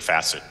particular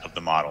facet of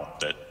the model,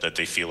 that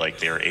they feel like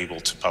they're able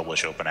to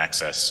publish open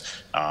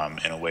access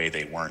in a way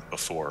they weren't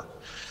before.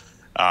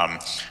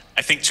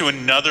 I think to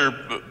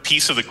another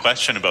piece of the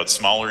question about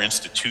smaller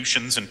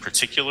institutions in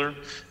particular,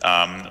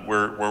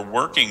 we're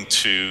working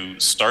to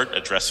start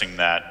addressing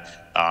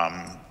that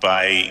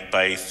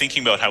by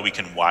thinking about how we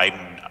can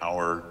widen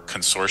our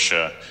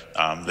consortia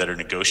that are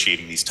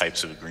negotiating these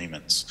types of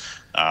agreements.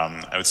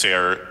 I would say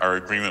our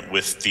agreement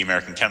with the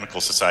American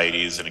Chemical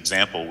Society is an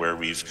example where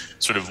we've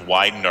sort of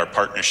widened our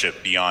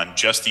partnership beyond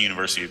just the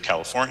University of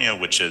California,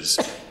 which is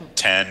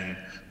 10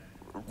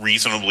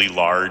 reasonably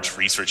large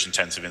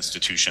research-intensive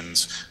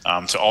institutions,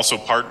 to also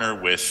partner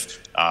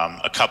with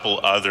a couple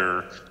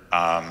other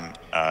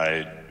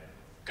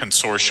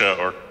consortia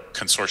or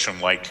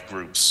consortium-like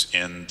groups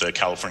in the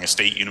California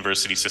State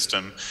University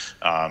system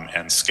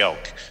and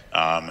SCELC.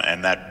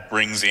 And that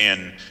brings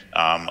in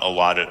a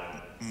lot of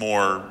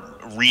more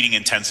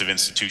reading-intensive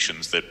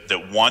institutions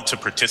that want to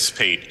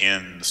participate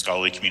in the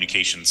scholarly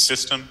communications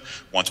system,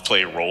 want to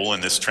play a role in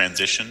this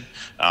transition,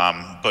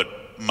 but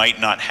might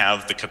not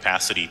have the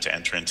capacity to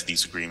enter into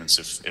these agreements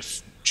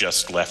if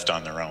just left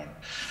on their own,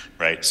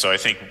 right? So I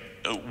think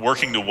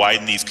working to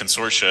widen these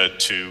consortia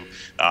to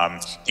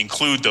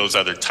include those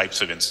other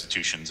types of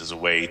institutions as a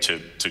way to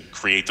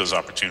create those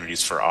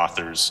opportunities for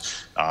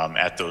authors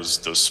at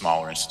those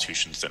smaller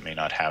institutions that may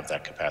not have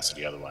that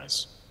capacity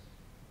otherwise.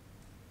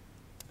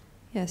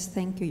 Yes,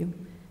 thank you.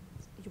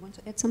 You want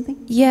to add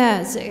something?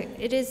 Yeah, so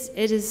it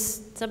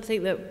is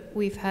something that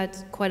we've had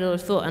quite a lot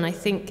of thought, and I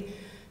think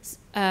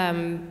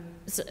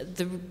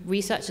the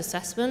research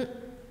assessment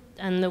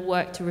and the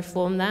work to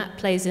reform that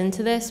plays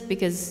into this,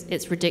 because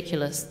it's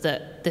ridiculous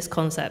that this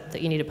concept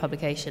that you need a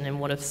publication in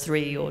one of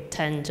 3 or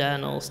 10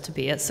 journals to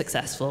be a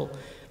successful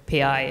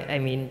PI, I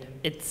mean,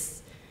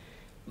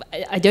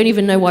 I don't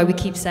even know why we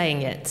keep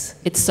saying it.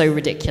 It's so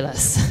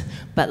ridiculous.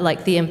 But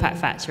like the impact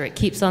factor, it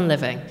keeps on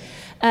living.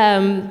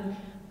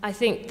 I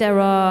think there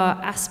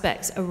are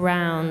aspects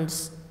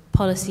around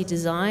policy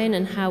design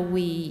and how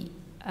we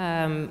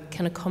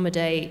can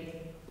accommodate,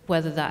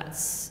 whether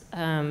that's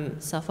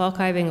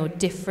self-archiving or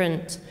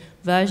different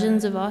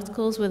versions of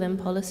articles within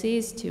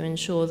policies, to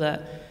ensure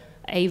that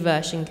a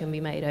version can be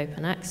made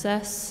open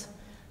access,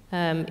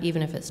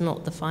 even if it's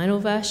not the final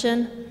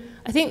version.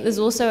 I think there's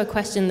also a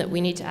question that we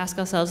need to ask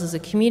ourselves as a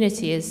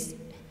community is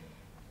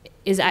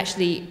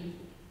actually,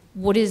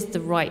 what is the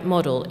right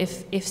model?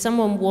 If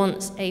someone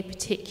wants a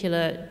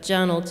particular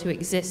journal to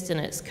exist in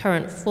its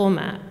current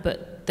format,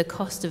 but the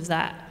cost of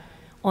that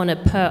on a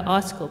per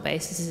article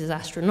basis is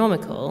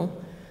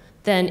astronomical,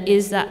 then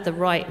is that the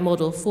right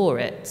model for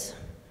it?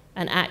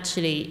 And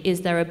actually,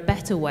 is there a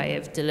better way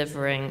of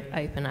delivering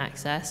open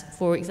access?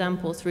 For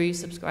example, through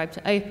Subscribe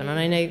to Open. And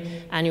I know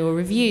Annual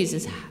Reviews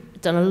has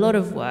done a lot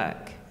of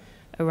work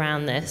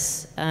around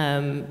this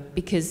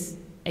because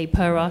a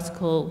per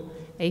article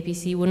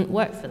APC wouldn't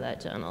work for their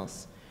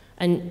journals.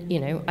 And, you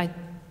know,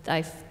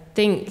 I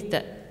think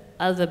that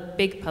other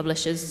big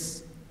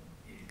publishers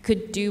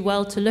could do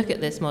well to look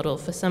at this model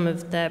for some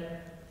of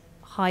their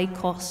high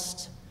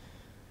cost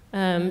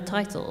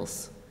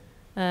titles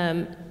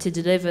to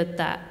deliver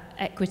that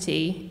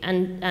equity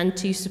and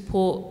to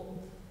support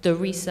the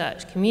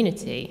research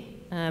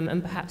community.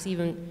 And perhaps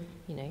even,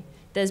 you know,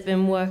 there's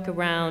been work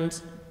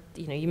around,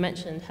 you know, you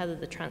mentioned, Heather,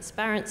 the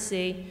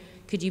transparency.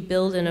 Could you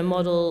build in a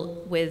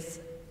model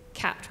with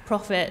capped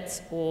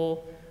profits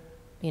or,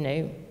 you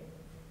know,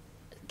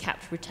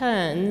 capped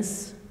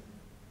returns,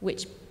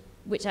 which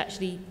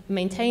actually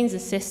maintains a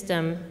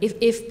system,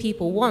 if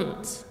people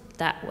want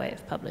that way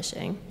of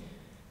publishing,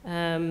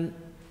 in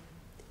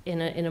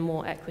a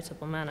more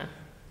equitable manner.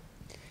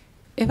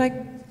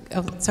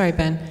 Sorry,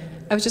 Ben.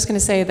 I was just going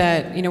to say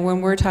that, you know, when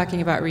we're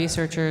talking about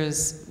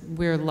researchers,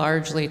 we're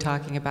largely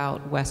talking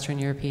about Western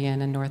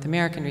European and North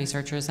American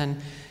researchers. And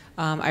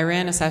I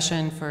ran a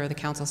session for the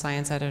Council of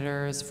Science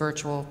Editors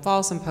virtual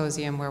fall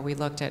symposium where we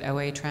looked at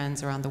OA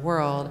trends around the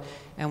world,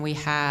 and we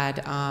had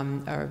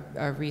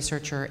a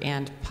researcher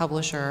and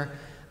publisher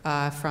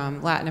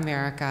from Latin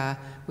America.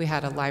 We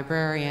had a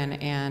librarian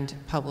and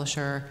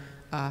publisher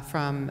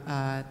from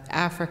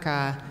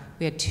Africa.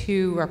 We had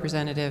 2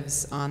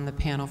 representatives on the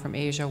panel from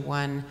Asia.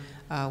 One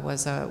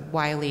was a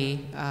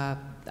Wiley,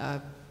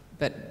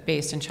 but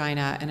based in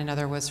China, and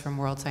another was from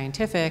World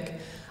Scientific.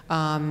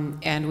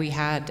 And we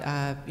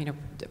had, you know,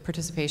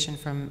 participation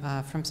from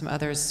some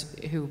others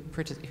who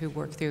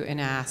work through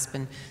INASP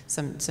and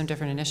some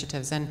different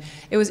initiatives. And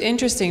it was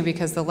interesting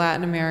because the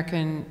Latin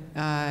American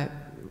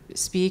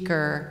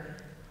speaker,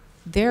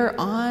 they're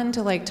on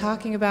to like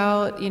talking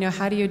about, you know,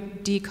 how do you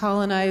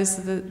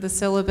decolonize the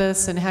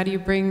syllabus and how do you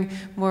bring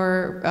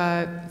more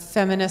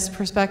feminist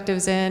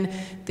perspectives in.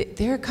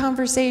 Their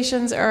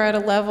conversations are at a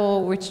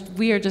level which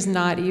we are just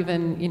not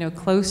even, you know,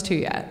 close to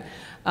yet.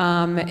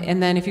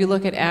 And then if you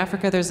look at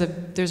Africa, there's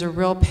a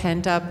real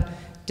pent-up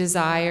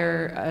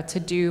desire to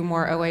do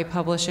more OA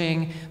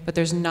publishing, but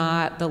there's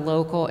not the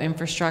local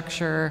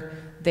infrastructure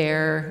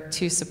there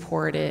to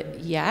support it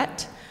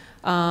yet.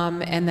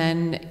 And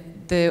then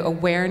the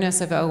awareness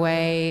of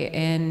OA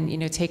in, you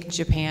know, take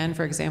Japan,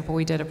 for example,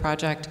 we did a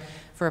project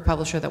for a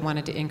publisher that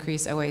wanted to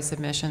increase OA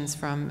submissions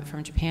from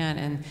Japan,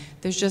 and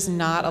there's just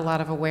not a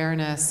lot of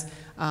awareness.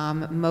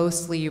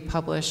 Mostly you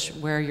publish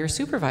where your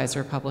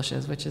supervisor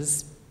publishes, which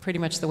is pretty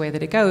much the way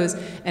that it goes.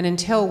 And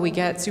until we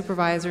get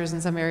supervisors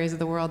in some areas of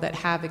the world that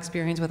have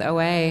experience with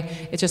OA,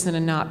 it's just going to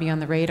not be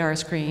on the radar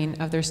screen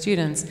of their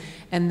students.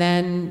 And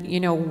then, you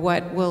know,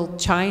 what will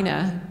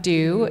China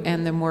do?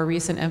 And the more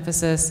recent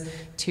emphasis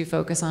to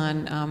focus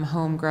on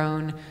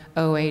homegrown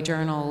OA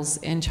journals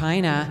in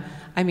China.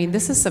 I mean,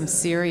 this is some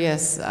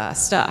serious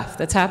stuff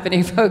that's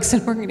happening, folks.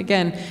 And we're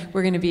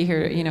going to be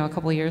here, you know, a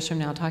couple of years from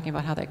now talking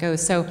about how that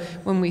goes. So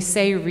when we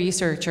say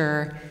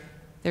researcher,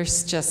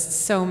 there's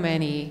just so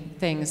many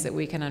things that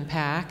we can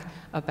unpack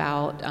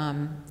about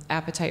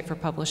appetite for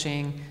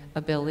publishing,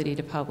 ability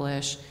to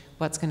publish,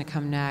 what's going to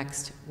come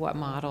next, what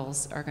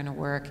models are going to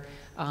work.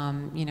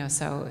 You know,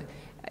 so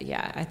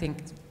yeah, I think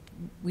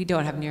we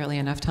don't have nearly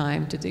enough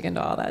time to dig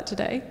into all that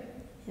today.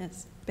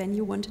 Yes. Ben,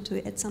 you wanted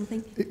to add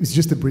something? It was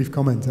just a brief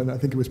comment, and I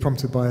think it was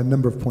prompted by a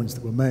number of points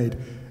that were made.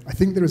 I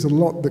think there is a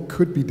lot that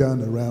could be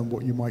done around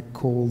what you might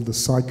call the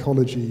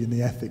psychology and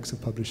the ethics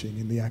of publishing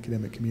in the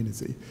academic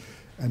community.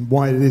 and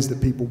why it is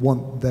that people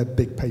want their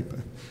big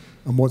paper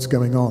and what's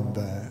going on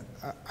there.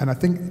 And I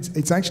think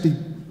it's actually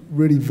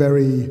really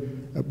very,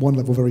 at one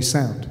level, very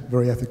sound,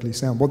 very ethically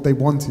sound. What they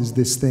want is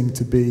this thing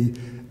to be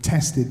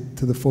tested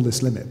to the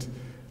fullest limit.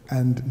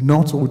 And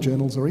not all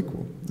journals are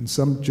equal. And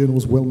some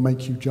journals will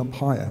make you jump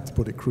higher, to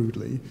put it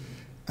crudely.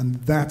 And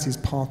that is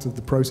part of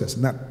the process.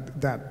 And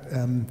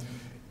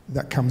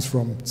that comes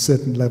from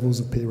certain levels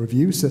of peer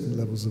review, certain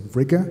levels of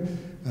rigor.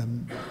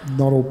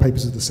 Not all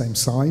papers are the same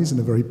size in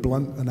a very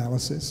blunt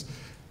analysis.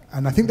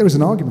 And I think there is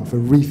an argument for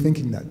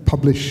rethinking that.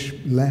 Publish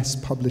less,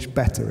 publish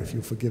better, if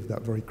you'll forgive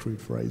that very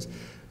crude phrase.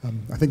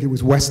 I think it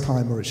was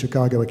Westheimer at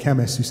Chicago, a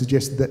chemist, who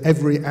suggested that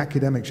every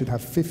academic should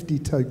have 50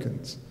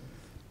 tokens.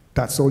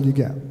 That's all you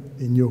get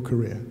in your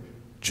career.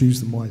 Choose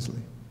them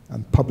wisely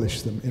and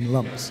publish them in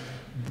lumps.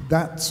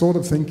 That sort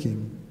of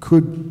thinking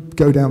could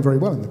go down very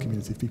well in the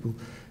community if people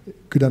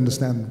could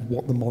understand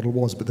what the model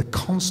was. But the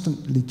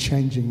constantly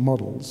changing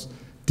models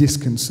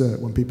disconcert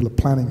when people are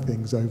planning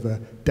things over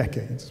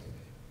decades.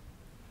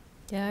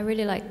 Yeah,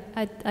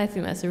 I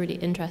think that's a really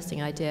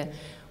interesting idea.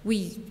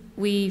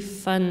 We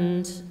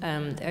fund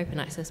the open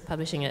access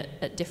publishing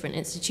at different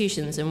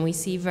institutions, and we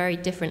see very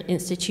different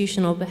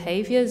institutional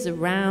behaviors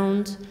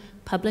around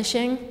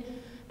publishing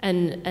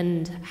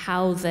and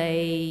how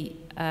they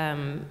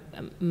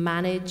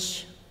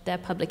manage their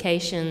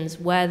publications,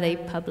 where they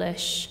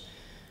publish,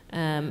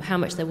 how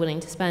much they're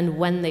willing to spend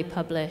when they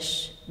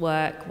publish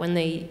work, when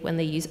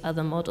they use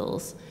other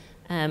models.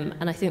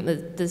 And I think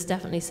that there's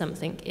definitely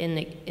something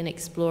in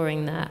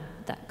exploring that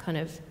kind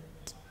of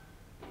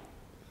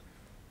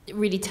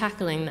really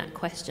tackling that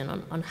question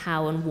on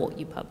how and what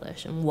you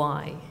publish and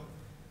why.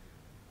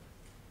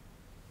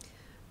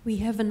 We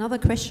have another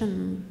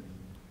question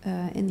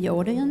in the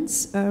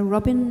audience.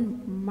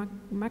 Robin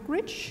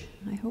Mugridge,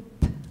 I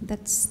hope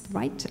that's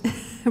right.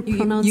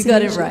 You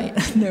got it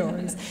right. No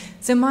worries.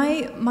 So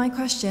my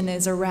question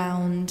is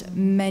around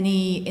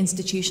many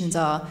institutions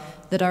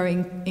that are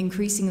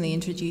increasingly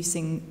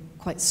introducing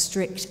quite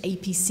strict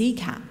APC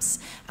caps.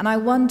 And I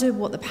wondered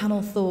what the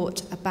panel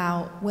thought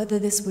about whether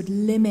this would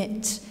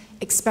limit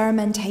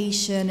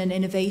experimentation and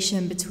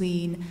innovation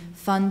between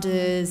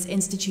funders,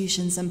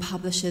 institutions, and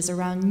publishers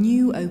around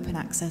new open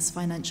access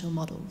financial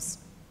models.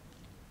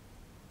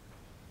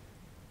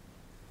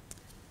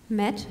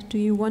 Matt, do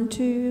you want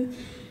to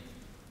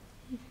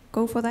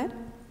go for that?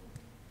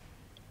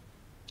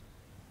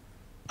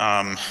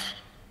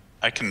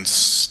 I can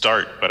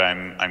start, but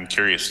I'm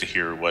curious to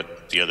hear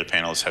what the other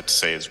panelists had to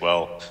say as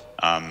well,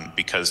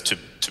 because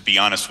to be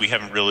honest, we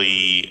haven't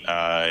really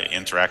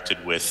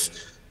interacted with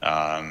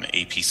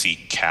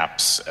APC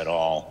caps at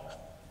all.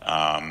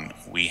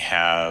 We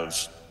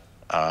have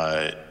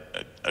a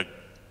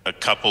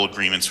couple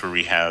agreements where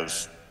we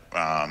have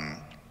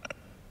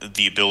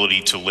the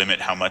ability to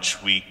limit how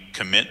much we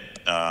commit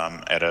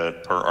at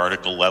a per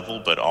article level,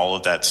 but all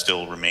of that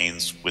still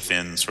remains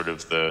within sort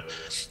of the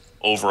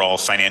overall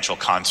financial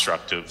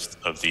construct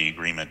of the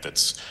agreement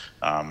that's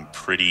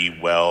pretty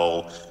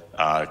well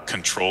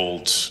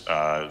controlled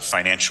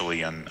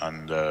financially on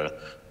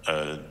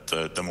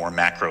the more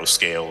macro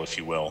scale, if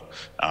you will.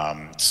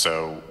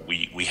 So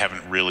we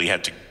haven't really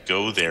had to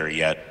go there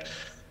yet.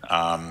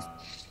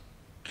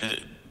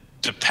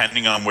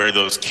 Depending on where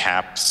those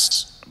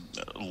caps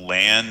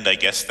land, I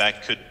guess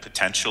that could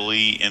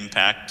potentially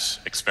impact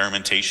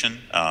experimentation.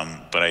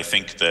 But I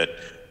think that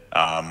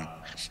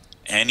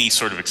any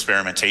sort of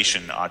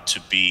experimentation ought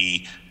to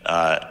be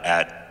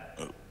at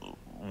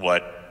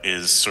what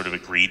is sort of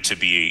agreed to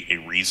be a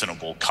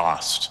reasonable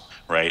cost,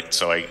 right?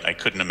 So I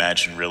couldn't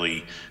imagine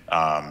really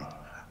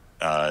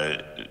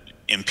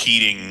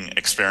impeding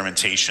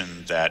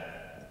experimentation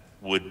that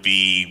would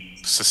be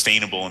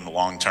sustainable in the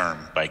long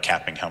term by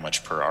capping how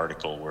much per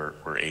article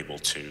we're able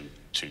to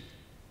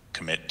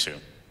commit to.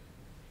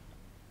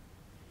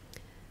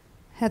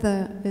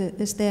 Heather,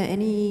 is there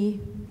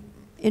any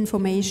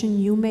information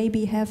you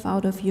maybe have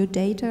out of your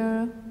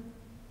data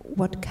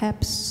what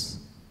caps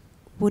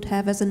would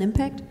have as an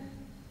impact?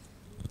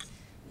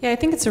 Yeah, I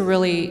think it's a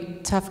really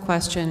tough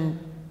question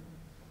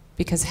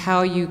because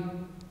how you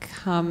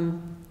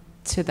come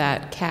to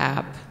that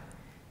cap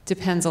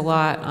depends a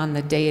lot on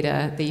the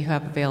data that you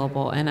have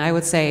available. And I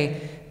would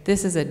say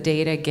this is a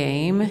data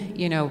game,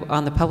 you know,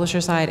 on the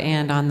publisher side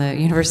and on the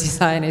university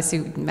side. I see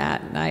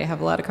Matt and I have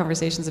a lot of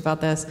conversations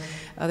about this,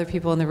 other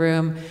people in the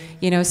room,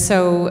 you know,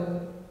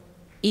 so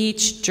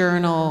each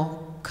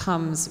journal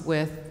comes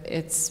with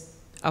its,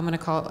 I'm going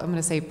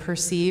to say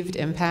perceived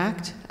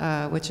impact,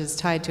 which is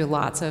tied to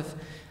lots of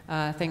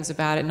things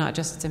about it, not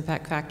just its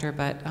impact factor,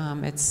 but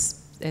its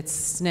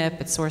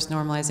SNP, its source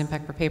normalized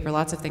impact per paper,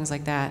 lots of things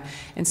like that.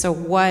 And so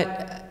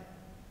what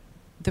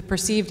the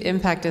perceived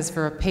impact is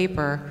for a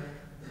paper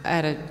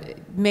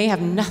may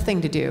have nothing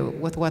to do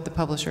with what the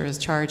publisher is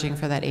charging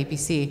for that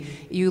APC.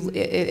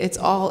 It's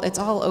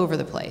all over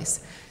the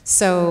place.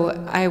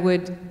 So I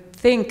would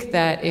think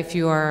that if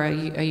you are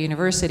a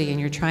university and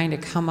you're trying to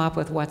come up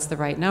with what's the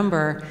right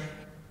number,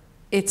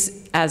 it's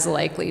as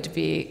likely to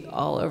be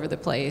all over the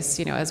place,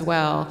 as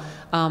well.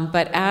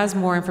 But as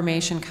more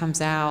information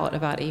comes out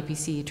about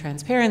APC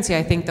transparency,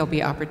 I think there'll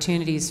be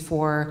opportunities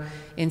for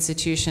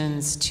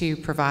institutions to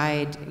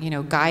provide,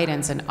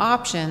 guidance and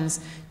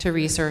options to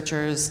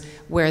researchers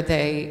where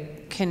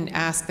they can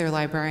ask their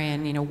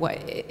librarian,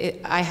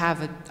 I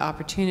have an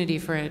opportunity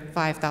for a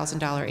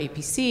 $5,000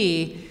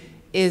 APC.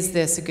 Is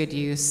this a good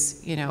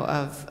use,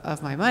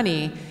 of my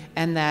money?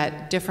 And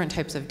that different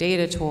types of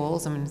data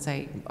tools, I'm going to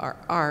say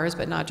ours,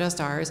 but not just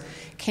ours,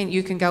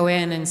 you can go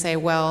in and say,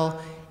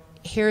 well,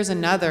 here's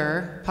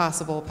another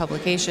possible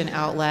publication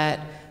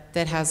outlet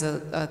that has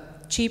a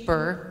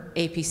cheaper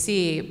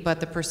APC, but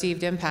the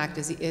perceived impact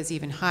is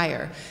even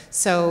higher.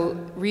 So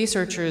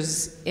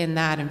researchers in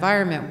that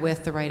environment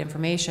with the right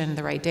information,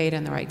 the right data,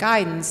 and the right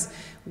guidance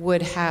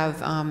would have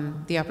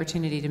the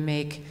opportunity to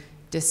make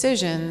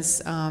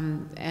decisions,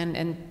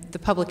 and the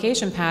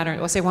publication pattern,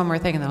 I'll say one more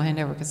thing and then I'll hand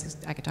over because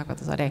I could talk about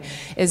this all day,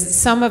 is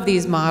some of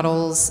these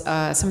models,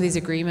 some of these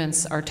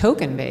agreements are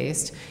token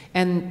based,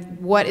 and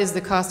what is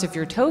the cost of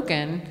your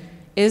token?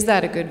 Is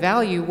that a good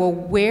value? Well,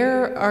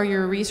 where are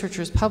your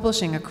researchers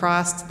publishing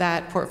across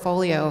that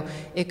portfolio?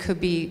 It could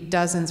be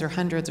dozens or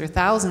hundreds or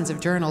thousands of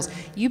journals.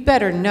 You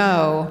better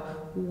know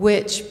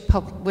which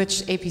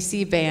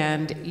APC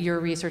band your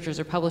researchers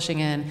are publishing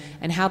in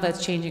and how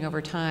that's changing over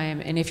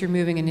time, and if you're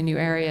moving into new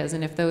areas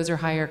and if those are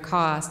higher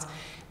cost,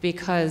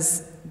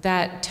 because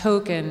that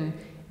token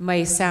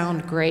may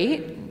sound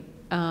great,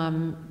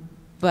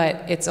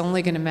 but it's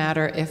only going to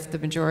matter if the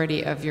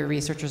majority of your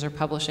researchers are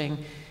publishing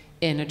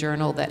in a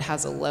journal that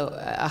has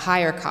a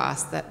higher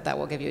cost that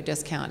will give you a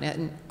discount,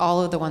 and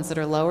all of the ones that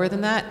are lower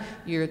than that,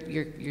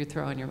 you're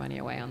throwing your money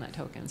away on that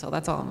token. So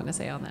that's all I'm going to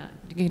say on that.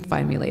 You can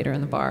find me later in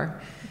the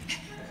bar.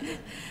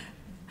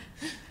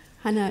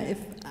 Hannah, if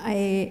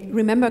I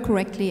remember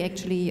correctly,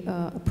 actually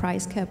a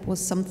price cap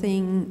was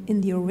something in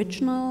the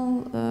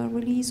original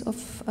release of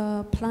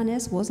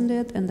Panellists, wasn't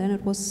it? And then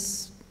it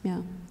was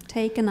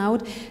taken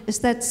out. Is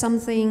that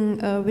something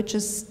which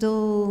is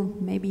still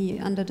maybe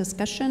under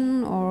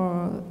discussion,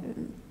 or?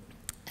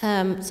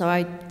 So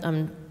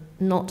I'm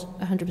not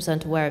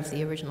 100% aware of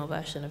the original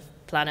version of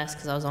Panellists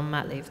because I was on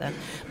mat leave then.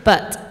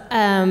 But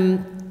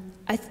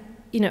I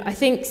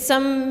think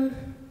some,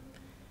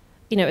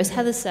 as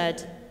Heather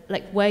said,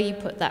 like where you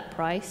put that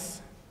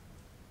price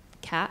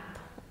cap,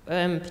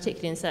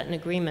 particularly in certain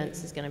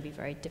agreements, is going to be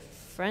very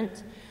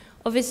different.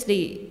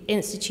 Obviously,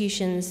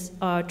 institutions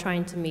are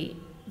trying to meet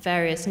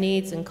various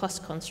needs and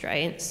cost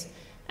constraints,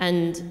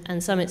 and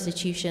some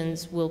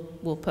institutions will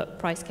put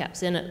price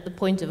caps in at the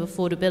point of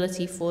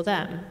affordability for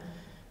them.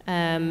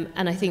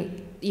 And I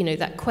think,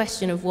 that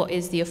question of what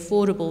is the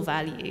affordable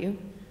value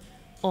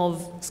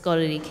of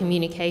scholarly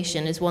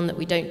communication is one that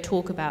we don't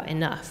talk about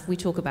enough. We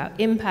talk about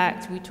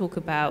impact, we talk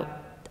about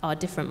our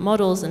different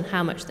models and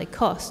how much they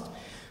cost,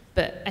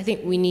 but I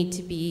think we need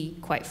to be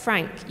quite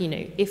frank.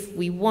 If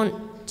we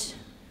want,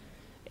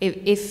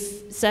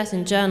 if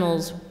certain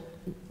journals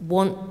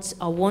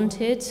are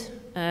wanted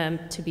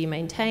to be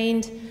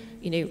maintained,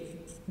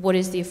 what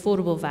is the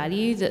affordable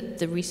value that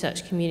the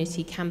research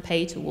community can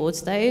pay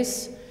towards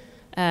those?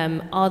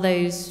 Are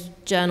those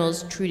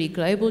journals truly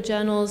global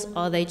journals?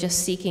 Are they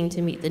just seeking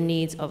to meet the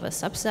needs of a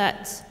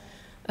subset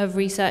of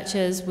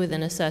researchers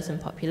within a certain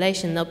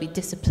population? There'll be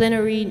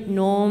disciplinary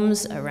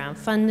norms around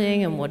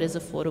funding and what is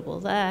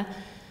affordable there.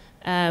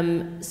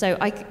 So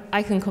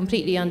I can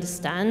completely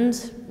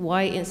understand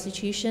why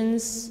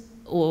institutions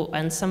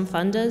and some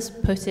funders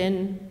put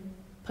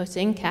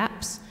in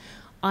caps.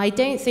 I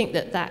don't think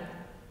that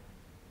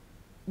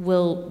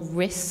will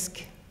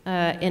risk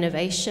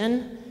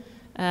innovation.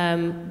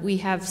 We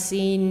have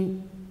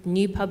seen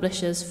new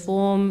publishers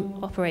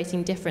form,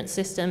 operating different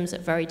systems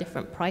at very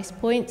different price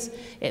points.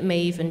 It may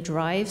even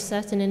drive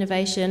certain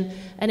innovation,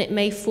 and it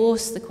may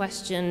force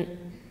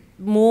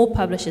more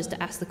publishers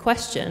to ask the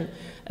question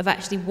of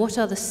actually what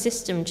are the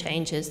system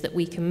changes that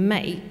we can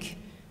make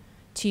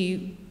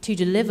to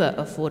deliver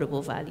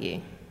affordable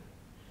value.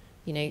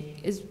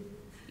 As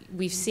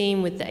we've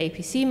seen with the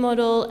APC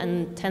model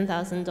and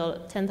 $10,000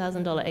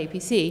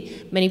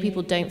 APC, many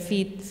people don't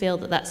feel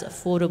that that's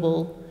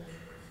affordable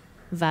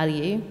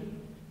value.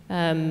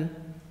 And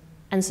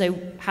so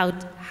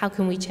how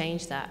can we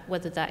change that,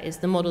 whether that is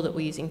the model that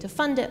we're using to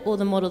fund it or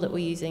the model that we're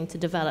using to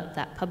develop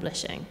that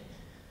publishing?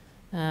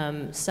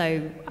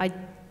 So I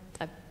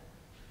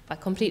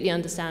completely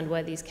understand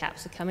where these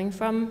caps are coming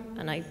from,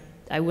 and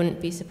I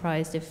wouldn't be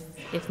surprised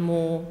if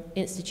more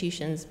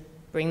institutions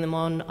bring them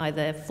on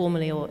either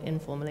formally or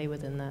informally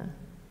within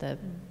their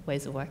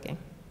ways of working.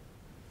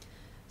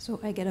 So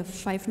I get a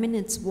 5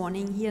 minutes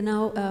warning here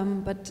now,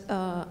 but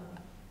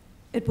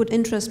it would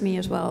interest me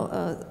as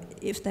well,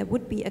 if there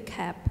would be a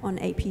cap on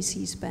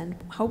APC spend,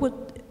 how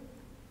would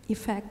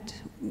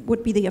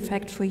be the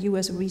effect for you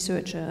as a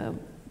researcher?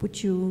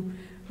 Would you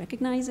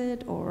recognize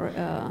it or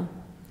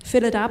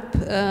fill it up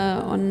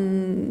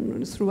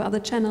through other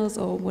channels,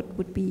 or what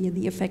would be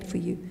the effect for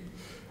you?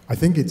 I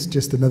think it's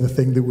just another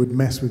thing that would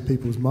mess with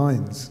people's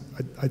minds.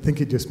 I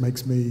think it just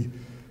makes me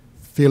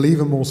feel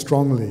even more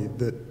strongly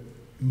that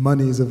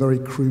money is a very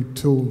crude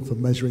tool for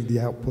measuring the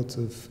output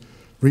of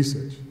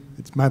research.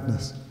 It's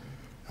madness.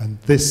 And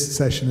this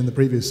session and the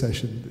previous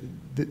session,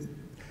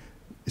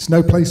 it's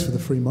no place for the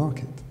free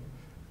market.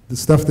 The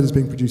stuff that is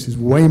being produced is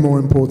way more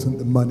important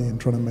than money and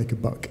trying to make a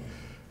buck.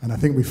 And I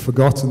think we've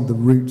forgotten the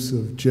roots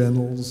of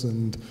journals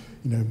and,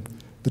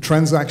 the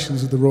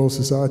transactions of the Royal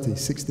Society,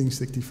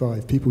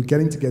 1665, people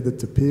getting together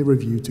to peer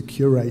review, to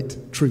curate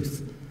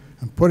truth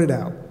and put it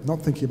out,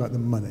 not thinking about the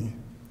money.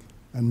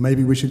 And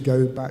maybe we should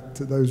go back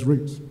to those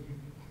roots.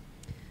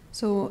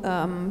 So,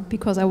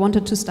 because I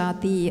wanted to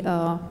start the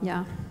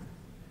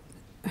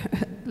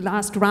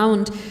last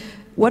round,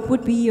 what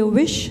would be your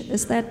wish?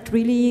 Is that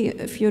really,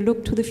 if you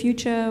look to the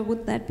future,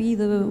 would that be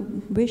the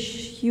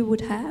wish you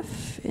would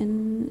have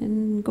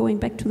in going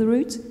back to the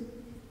roots?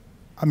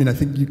 I mean, I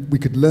think we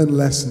could learn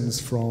lessons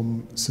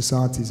from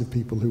societies of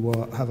people who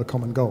have a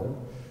common goal.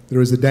 There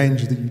is a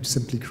danger that you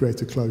simply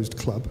create a closed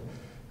club,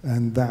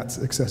 and that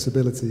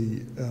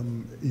accessibility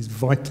is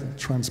vital,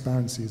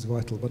 transparency is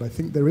vital. But I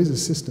think there is a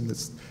system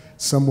that's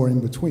somewhere in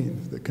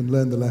between that can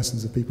learn the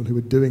lessons of people who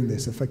are doing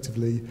this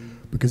effectively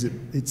because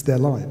it's their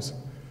lives.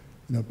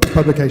 A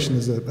publication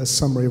is a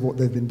summary of what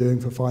they've been doing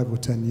for 5 or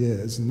 10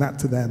 years, and that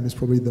to them is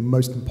probably the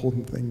most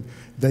important ththing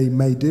they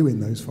may do in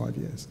those 5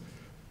 years.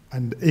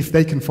 And if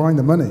they can find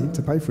the money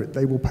to pay for it,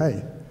 they will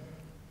pay.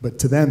 But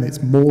to them,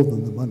 it's more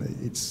than the money.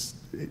 It's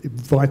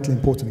vitally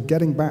important. And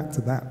getting back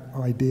to that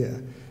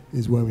idea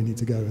is where we need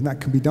to go. And that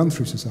can be done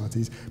through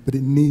societies, but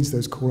it needs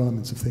those core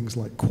elements of things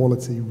like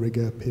quality,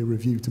 rigor, peer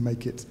review to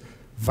make it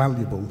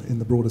valuable in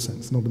the broader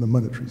sense, not in the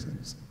monetary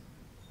sense.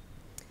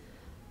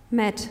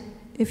 Matt,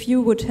 if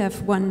you would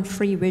have one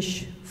free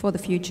wish for the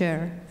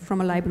future from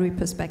a library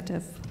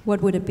perspective,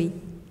 what would it be?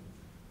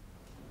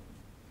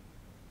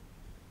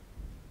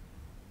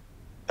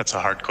 That's a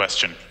hard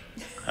question.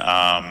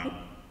 I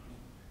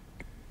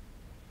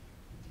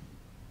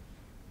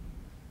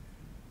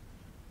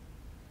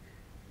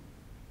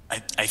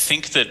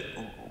think that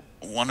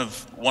one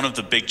of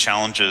the big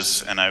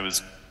challenges, and I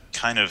was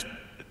kind of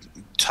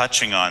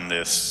touching on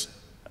this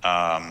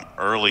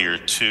earlier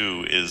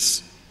too,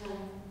 is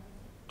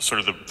sort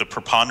of the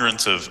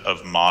preponderance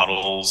of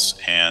models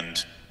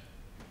and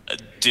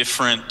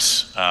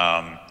different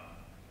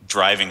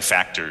driving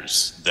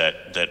factors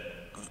that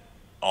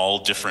all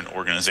different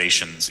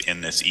organizations in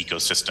this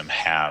ecosystem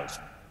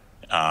have.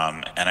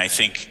 And I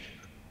think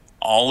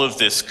all of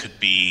this could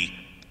be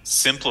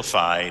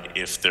simplified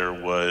if there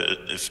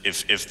was,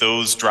 if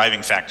those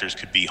driving factors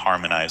could be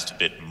harmonized a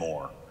bit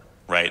more,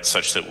 right?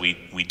 Such that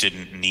we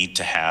didn't need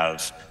to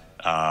have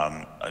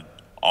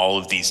all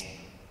of these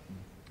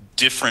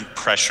different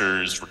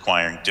pressures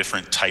requiring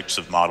different types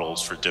of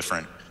models for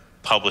different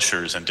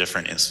publishers and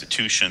different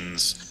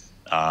institutions.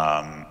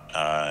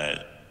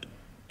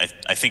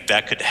 I think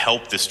that could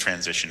help this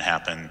transition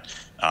happen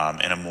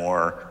in a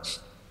more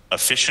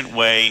efficient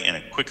way, in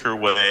a quicker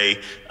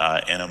way,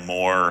 in a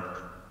more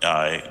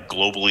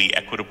globally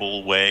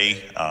equitable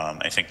way.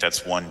 I think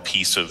that's one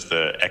piece of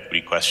the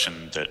equity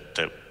question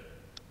that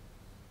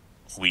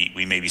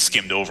we maybe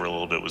skimmed over a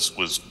little bit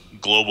was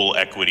global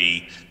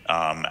equity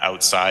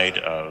outside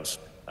of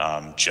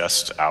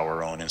just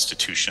our own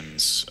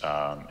institutions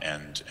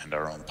and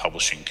our own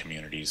publishing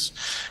communities.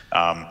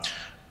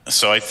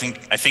 So I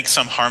think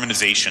some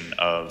harmonization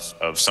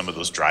of some of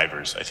those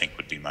drivers, I think,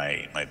 would be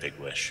my big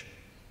wish.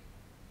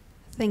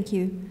 Thank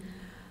you.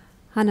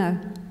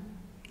 Hannah,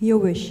 your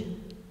wish.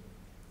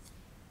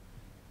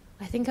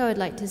 I think I would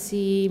like to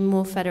see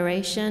more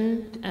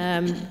federation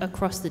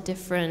across the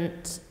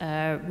different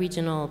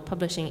regional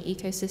publishing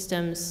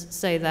ecosystems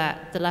so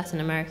that the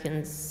Latin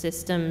American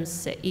systems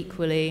sit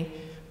equally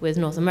with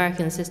North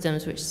American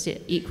systems, which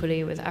sit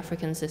equally with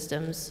African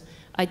systems.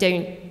 I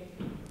don't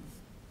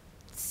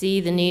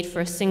see the need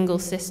for a single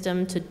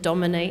system to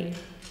dominate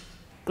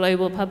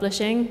global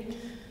publishing.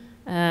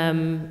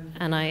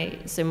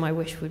 So my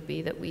wish would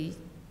be that we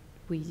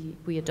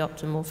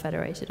adopt a more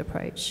federated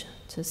approach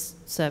to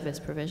service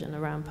provision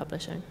around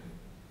publishing.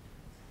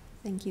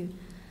 Thank you.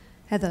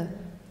 Heather,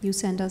 you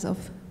send us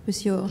off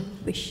with your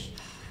wish.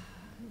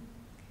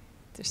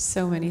 There's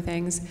so many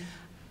things.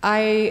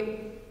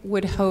 I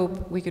would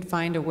hope we could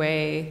find a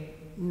way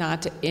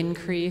not to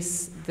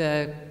increase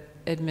the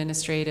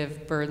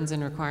administrative burdens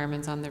and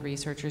requirements on the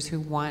researchers who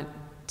want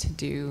to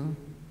do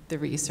the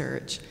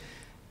research.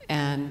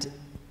 And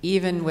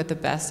even with the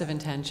best of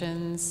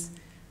intentions,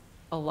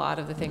 a lot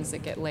of the things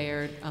that get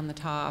layered on the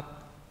top,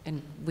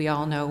 and we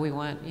all know we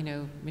want,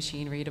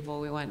 machine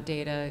readable, we want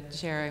data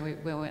sharing,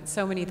 we want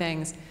so many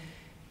things.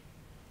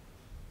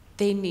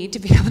 They need to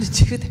be able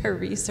to do their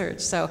research.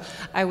 So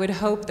I would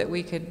hope that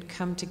we could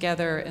come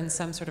together in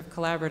some sort of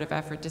collaborative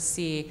effort to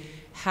see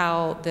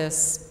how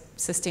this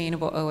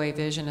sustainable OA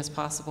vision is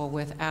possible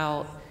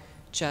without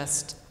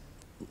just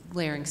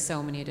layering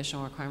so many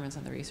additional requirements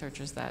on the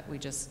researchers that we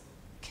just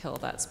kill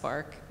that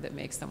spark that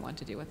makes them want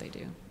to do what they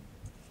do.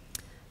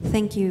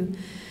 Thank you.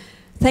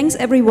 Thanks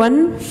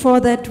everyone for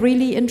that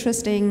really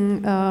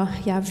interesting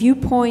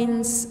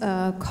viewpoints,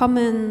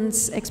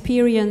 comments,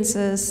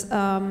 experiences.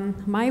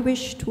 My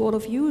wish to all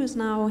of you is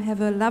now have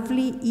a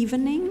lovely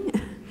evening.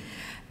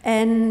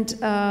 And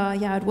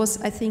it was,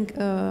 I think,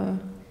 a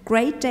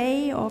great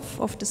day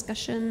of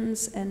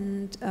discussions,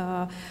 and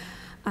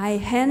I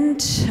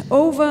hand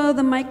over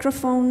the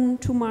microphone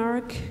to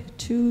Mark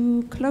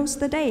to close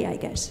the day, I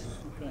guess.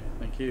 Okay,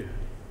 thank you.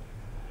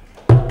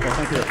 Well,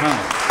 thank you,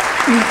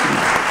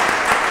 panel.